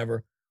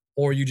 whatever.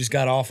 Or you just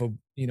got off of,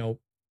 you know,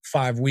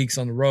 5 weeks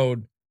on the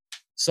road.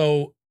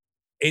 So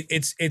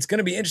it's going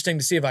to be interesting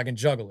to see if I can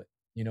juggle it,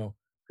 you know,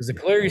 because the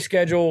Cleary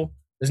schedule,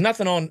 there's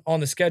nothing on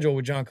the schedule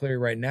with John Cleary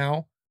right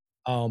now.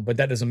 But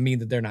that doesn't mean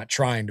that they're not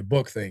trying to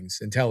book things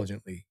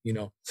intelligently, you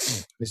know.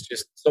 It's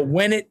just so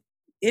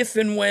if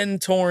and when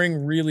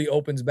touring really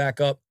opens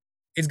back up,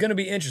 it's going to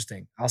be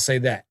interesting. I'll say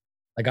that.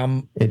 Like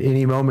at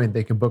any moment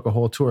they can book a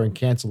whole tour and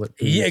cancel it.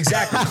 Yeah,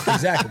 exactly.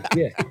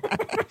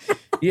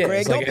 Yeah.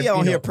 Greg, don't be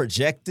on here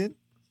projecting.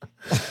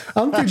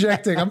 I'm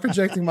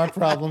projecting my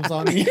problems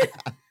on you.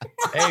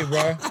 Hey,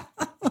 bro,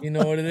 you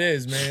know what it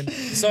is, man.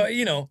 So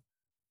you know,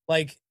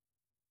 like.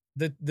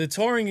 The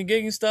touring and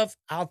gigging stuff,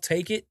 I'll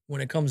take it when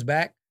it comes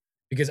back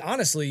because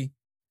honestly,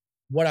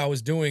 what I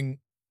was doing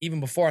even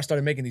before I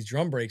started making these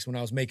drum breaks, when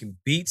I was making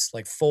beats,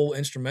 like full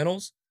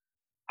instrumentals,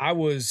 I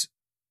was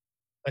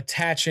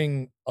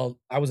attaching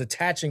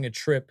a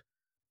trip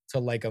to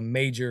like a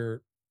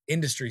major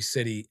industry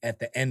city at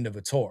the end of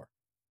a tour,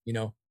 you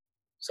know?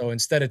 So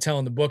instead of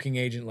telling the booking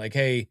agent like,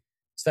 hey,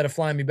 instead of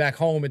flying me back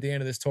home at the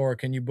end of this tour,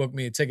 can you book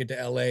me a ticket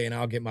to LA and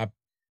I'll get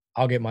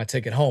my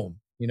ticket home,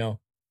 you know?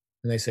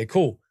 And they say,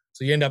 cool.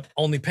 So you end up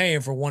only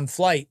paying for one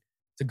flight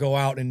to go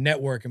out and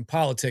network and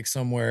politics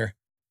somewhere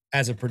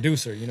as a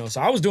producer, you know? So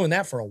I was doing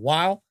that for a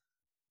while.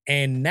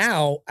 And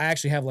now I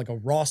actually have like a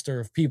roster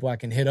of people I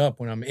can hit up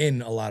when I'm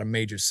in a lot of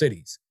major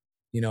cities,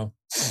 you know?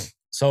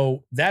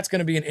 So that's going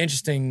to be an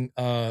interesting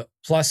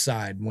plus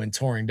side when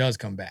touring does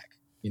come back,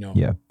 you know?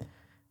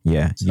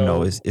 Yeah. So, you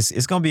know,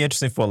 it's going to be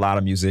interesting for a lot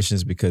of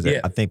musicians because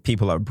I think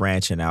people are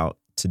branching out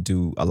to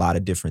do a lot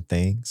of different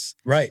things.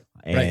 Right.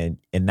 And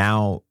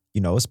now, you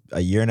know, it's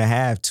a year and a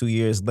half, 2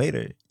 years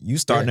later, you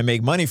starting to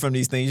make money from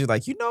these things. You're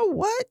like, you know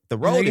what? The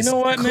road is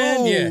cool.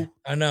 Man? Yeah,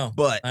 I know.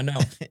 But I know.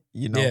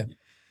 You know,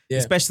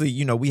 especially,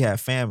 you know, we have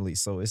families,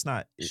 so it's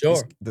not,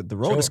 the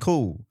road is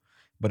cool.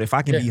 But if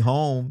I can be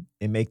home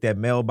and make that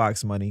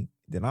mailbox money,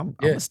 then I'm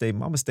gonna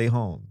stay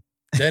home.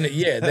 Then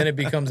it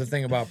becomes a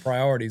thing about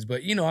priorities.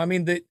 But I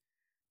mean, the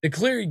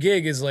Cleary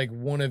gig is like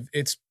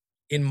it's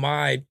in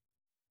my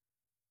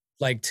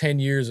like 10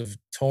 years of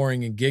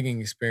touring and gigging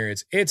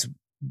experience, it's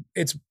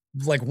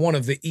like one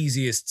of the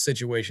easiest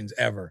situations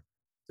ever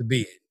to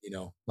be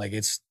in, like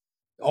it's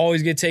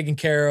always get taken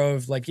care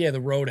of. Like, yeah, the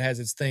road has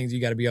its things.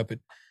 You got to be up at,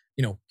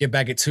 get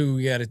back at 2.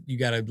 You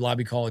got to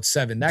lobby call at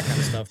 7, that kind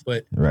of stuff.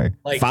 But right.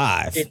 Like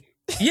 5.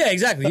 Yeah,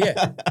 exactly.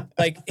 Yeah.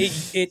 Like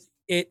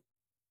it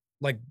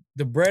like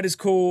the bread is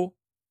cool.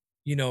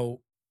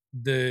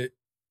 The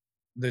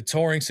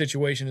touring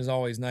situation is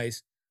always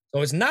nice.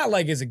 So it's not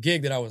like it's a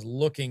gig that I was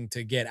looking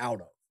to get out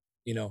of,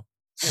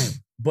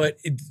 But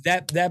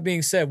that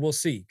being said, we'll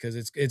see, because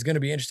it's going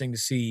to be interesting to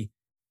see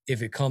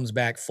if it comes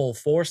back full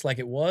force like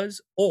it was,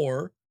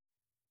 or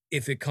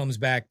if it comes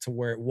back to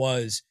where it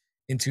was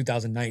in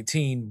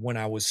 2019 when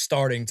I was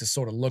starting to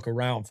sort of look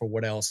around for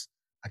what else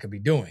I could be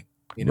doing.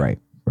 Right.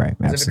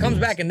 Because if it comes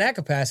back in that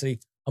capacity,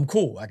 I'm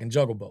cool. I can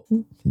juggle both.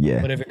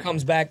 Yeah. But if it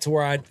comes back to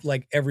where I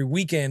like every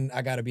weekend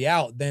I got to be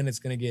out, then it's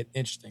going to get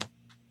interesting.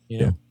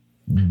 Yeah.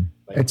 Mm-hmm.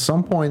 At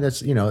some point, that's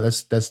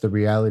the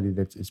reality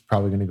that it's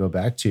probably going to go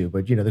back to.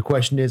 But the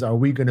question is, are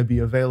we going to be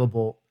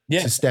available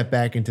to step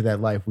back into that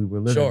life we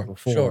were living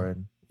before? Sure.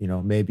 And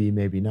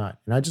maybe not.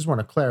 And I just want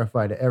to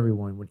clarify to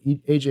everyone, when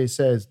AJ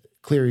says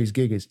Cleary's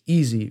gig is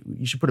easy,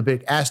 you should put a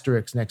big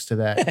asterisk next to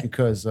that,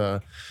 because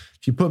if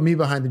you put me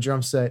behind the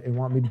drum set and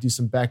want me to do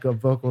some backup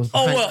vocals,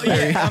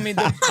 yeah. I mean,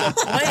 the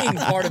playing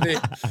part of it,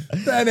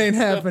 that ain't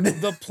happening.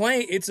 The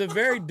playing, it's a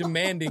very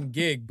demanding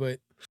gig, but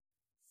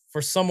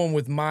for someone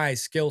with my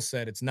skill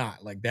set, it's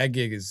not. Like, that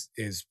gig is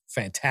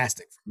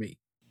fantastic for me.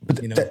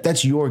 But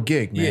that's your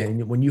gig, man.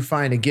 Yeah. When you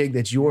find a gig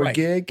that's your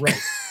gig, right?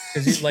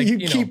 Because you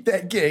keep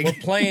that gig. We're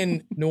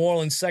playing New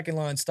Orleans second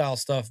line style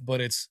stuff,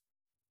 but it's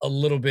a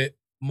little bit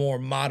more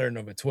modern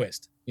of a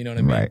twist. You know what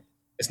I mean? Right.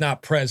 It's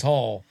not Prez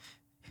Hall.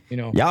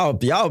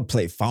 Y'all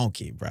play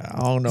funky, bro.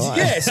 I don't know.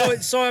 Yeah.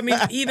 So I mean,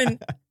 even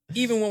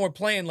when we're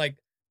playing like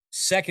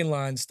second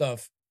line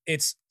stuff,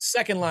 it's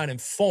second line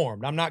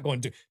informed. I'm not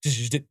going to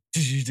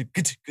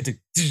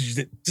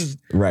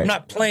right. I'm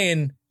not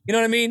playing, you know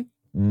what I mean?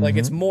 Mm-hmm. Like,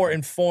 it's more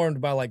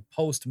informed by like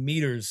post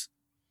meters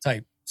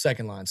type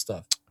second line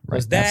stuff.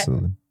 There's that,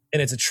 absolutely.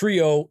 And it's a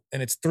trio,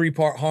 and it's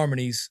 3-part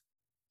harmonies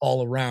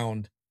all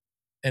around.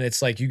 And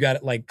it's like, you got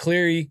it, like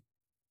Cleary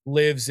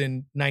lives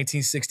in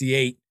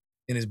 1968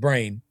 in his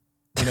brain,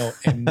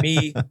 and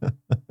me,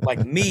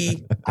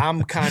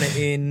 I'm kind of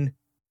in,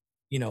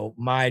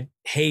 my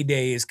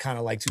heyday is kind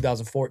of like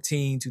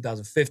 2014,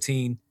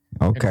 2015.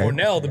 Okay. And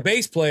Cornell, the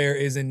bass player,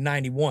 is in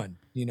 91,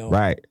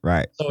 Right.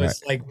 So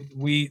it's like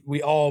we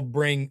all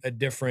bring a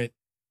different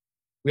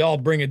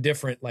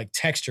like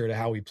texture to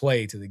how we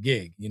play to the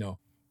gig,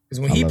 because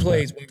when he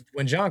plays,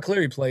 when John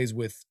Cleary plays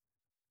with,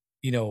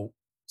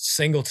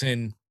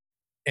 Singleton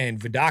and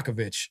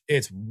Vidakovich,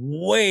 it's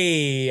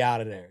way out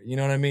of there. You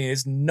know what I mean?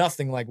 It's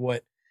nothing like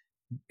what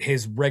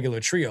his regular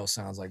trio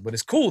sounds like, but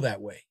it's cool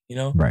that way,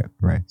 Right.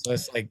 So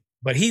it's like,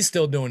 but he's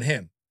still doing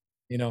him,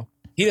 He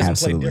doesn't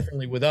Absolutely. play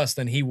differently with us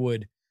than he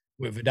would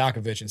with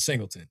Vidakovich and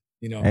Singleton,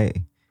 Hey,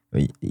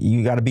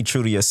 you got to be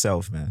true to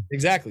yourself, man.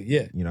 Exactly.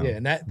 Yeah.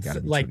 And that,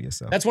 like,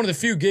 that's one of the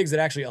few gigs that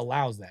actually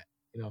allows that,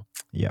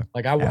 Yeah.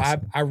 Like,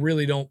 I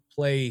really don't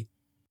play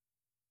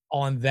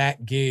on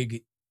that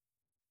gig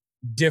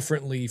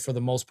differently for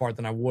the most part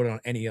than I would on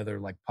any other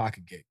like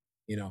pocket gig,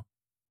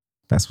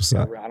 That's what's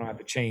up. I don't have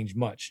to change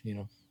much,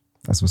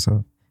 That's what's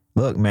up.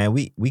 Look, man,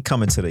 we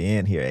coming to the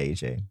end here,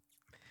 AJ.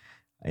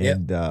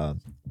 And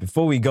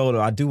before we go,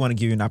 though, I do want to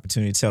give you an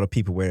opportunity to tell the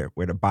people where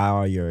to buy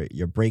all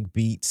your break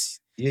beats.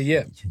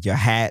 Yeah. Your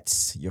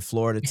hats, your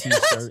Florida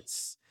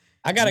t-shirts.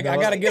 I gotta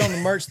get on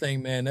the merch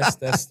thing, man. That's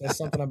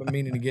something I've been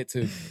meaning to get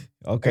to.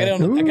 Okay. I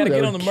gotta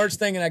get on the merch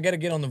thing, and I gotta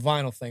get on the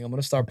vinyl thing. I'm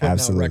gonna start putting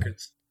out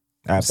records.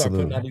 Absolutely.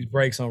 Start putting out these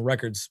breaks on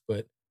records,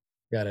 but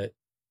gotta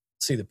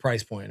see the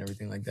price point and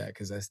everything like that,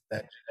 because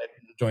that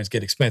joints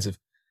get expensive.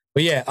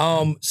 But yeah,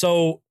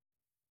 so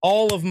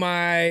all of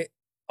my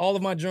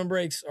drum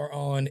breaks are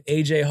on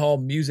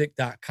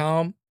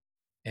ajhallmusic.com,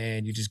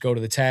 and you just go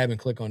to the tab and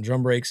click on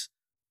drum breaks.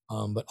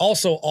 But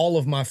also all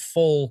of my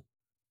full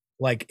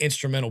like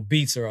instrumental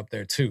beats are up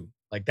there too.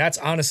 Like, that's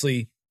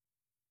honestly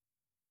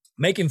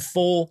making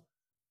full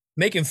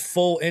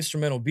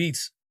instrumental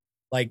beats.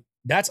 Like,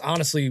 that's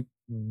honestly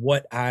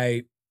what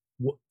I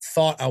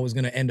thought I was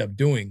going to end up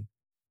doing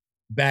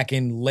back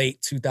in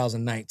late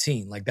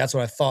 2019. Like, that's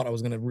what I thought I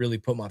was going to really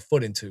put my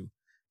foot into,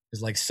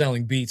 is like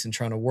selling beats and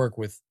trying to work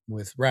with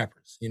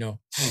rappers,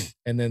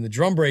 And then the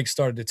drum break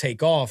started to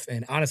take off.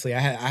 And honestly, I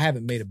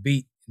haven't made a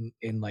beat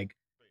in like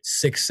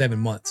 6-7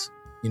 months,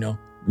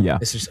 Yeah.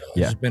 It's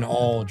just been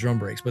all drum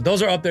breaks. But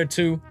those are up there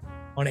too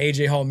on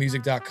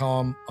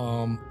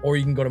ajhallmusic.com. Or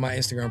you can go to my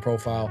Instagram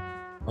profile,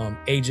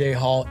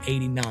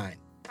 ajhall89.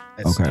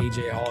 That's okay.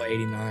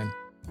 ajhall89.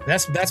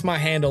 That's my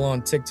handle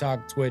on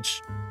TikTok,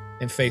 Twitch,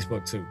 and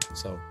Facebook too.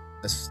 So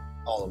that's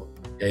all of them.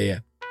 Yeah.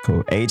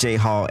 Cool. AJ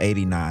Hall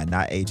 89,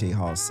 not AJ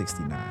Hall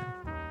 69.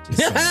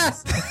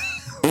 Just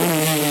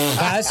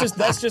That's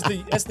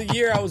the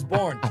year I was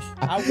born.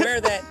 I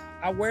wear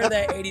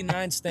that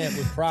 89 stamp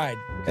with pride.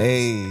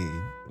 Hey,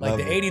 Like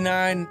the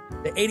 89,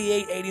 the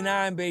 88,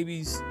 89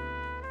 babies.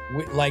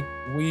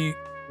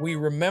 We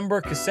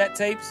remember cassette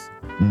tapes.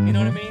 Mm-hmm. You know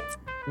what I mean?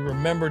 We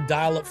remember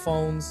dial-up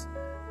phones.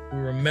 We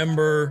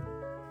remember.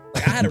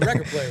 Like, I had a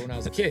record player when I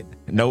was a kid.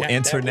 No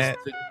internet.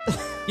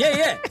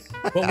 Yeah.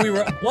 But we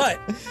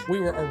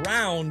were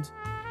around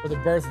for the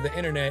birth of the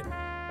internet.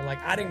 And like,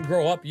 I didn't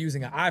grow up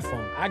using an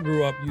iPhone. I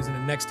grew up using a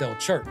Nextel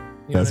chirp.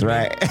 You know That's what I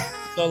mean? right.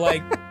 So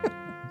like,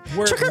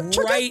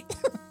 we're right.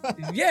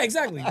 Yeah,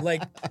 exactly.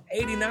 Like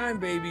 89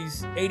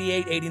 babies,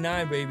 88,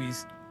 89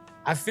 babies.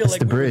 I feel That's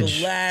like the we were bridge.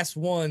 the last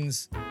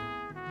ones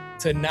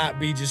to not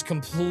be just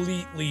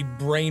completely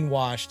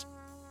brainwashed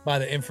by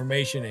the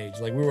information age.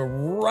 Like we were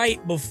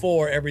right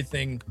before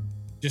everything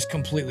just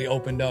completely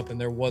opened up and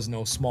there was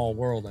no small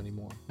world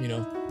anymore, you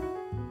know?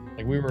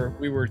 Like we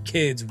were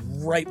kids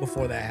right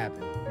before that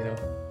happened, you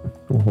know?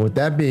 With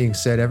that being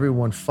said,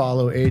 everyone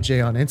follow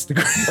AJ on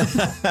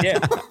Instagram. Yeah.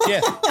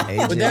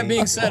 AJ. With that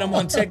being said, I'm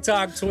on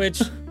TikTok, Twitch,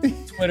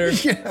 Twitter,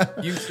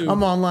 YouTube.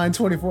 I'm online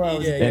 24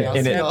 hours. Yeah. a day.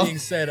 With that being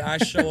said, I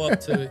show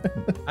up to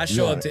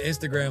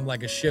Instagram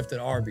like a shift at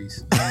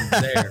Arby's. I'm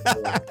there.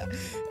 Boy.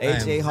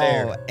 AJ Hall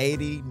there.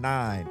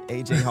 89.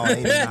 AJ Hall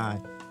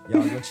 89.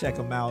 Y'all go check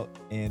him out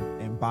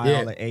and buy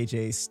all the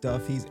AJ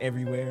stuff. He's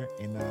everywhere.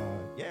 And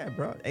yeah,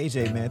 bro.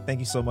 AJ, man, thank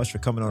you so much for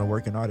coming on a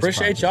Working Artist.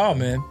 Appreciate Project. y'all,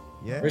 man.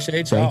 Yeah.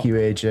 Appreciate y'all. Thank you,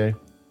 AJ.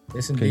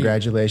 Yes, indeed.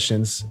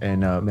 Congratulations.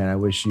 And man, I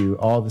wish you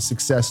all the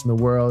success in the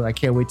world. I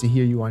can't wait to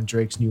hear you on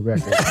Drake's new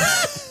record.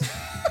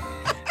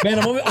 Man,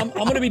 I'm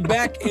gonna be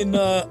back in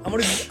I'm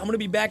gonna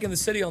be back in the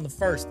city on the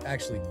 1st.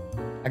 Actually,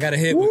 I got a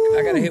hit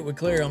with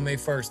Clear on May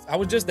 1st. I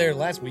was just there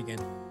last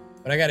weekend,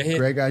 but I got a hit.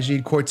 Greg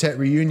Ajid Quartet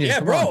reunion. Yeah,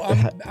 Come bro.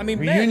 on. I mean,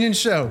 Reunion man,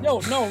 show. Yo,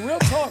 no, real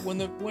talk. When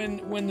the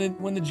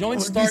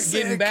joints That would be start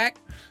getting sick. back,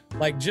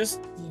 like just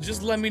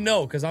let me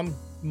know because I'm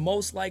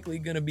most likely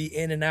gonna be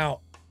in and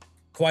out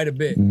quite a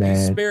bit. Man,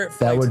 These Spirit that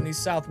flights would- and these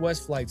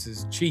Southwest flights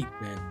is cheap,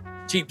 man.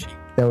 Cheap.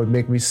 That would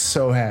make me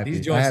so happy.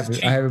 These joints is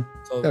cheap. That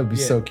would be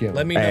so killer.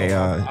 Let me know. Hey,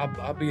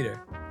 I'll be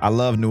there. I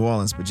love New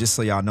Orleans, but just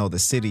so y'all know, the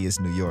city is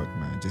New York,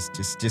 man. Just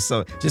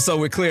so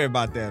we're clear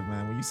about that,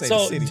 man. When you say the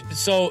city,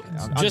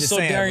 I'm just so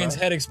saying, Darian's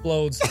bro. head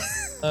explodes,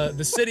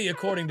 the city,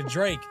 according to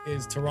Drake,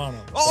 is Toronto.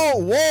 Oh,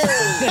 whoa!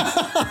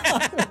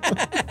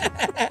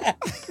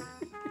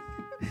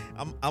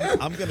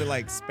 I'm gonna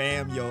like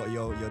spam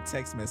your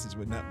text message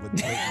with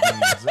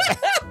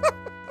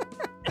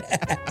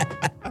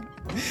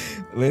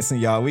Listen,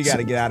 y'all, we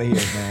gotta get out of here,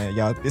 man.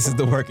 Y'all, this is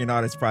the Working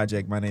Artist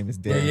Project. My name is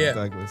Darian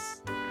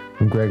Douglas.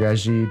 I'm Greg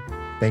Ajid.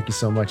 Thank you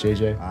so much,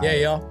 AJ. All Yeah,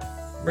 right. y'all.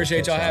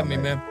 Appreciate Catch y'all having me,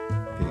 later.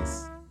 man.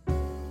 Peace.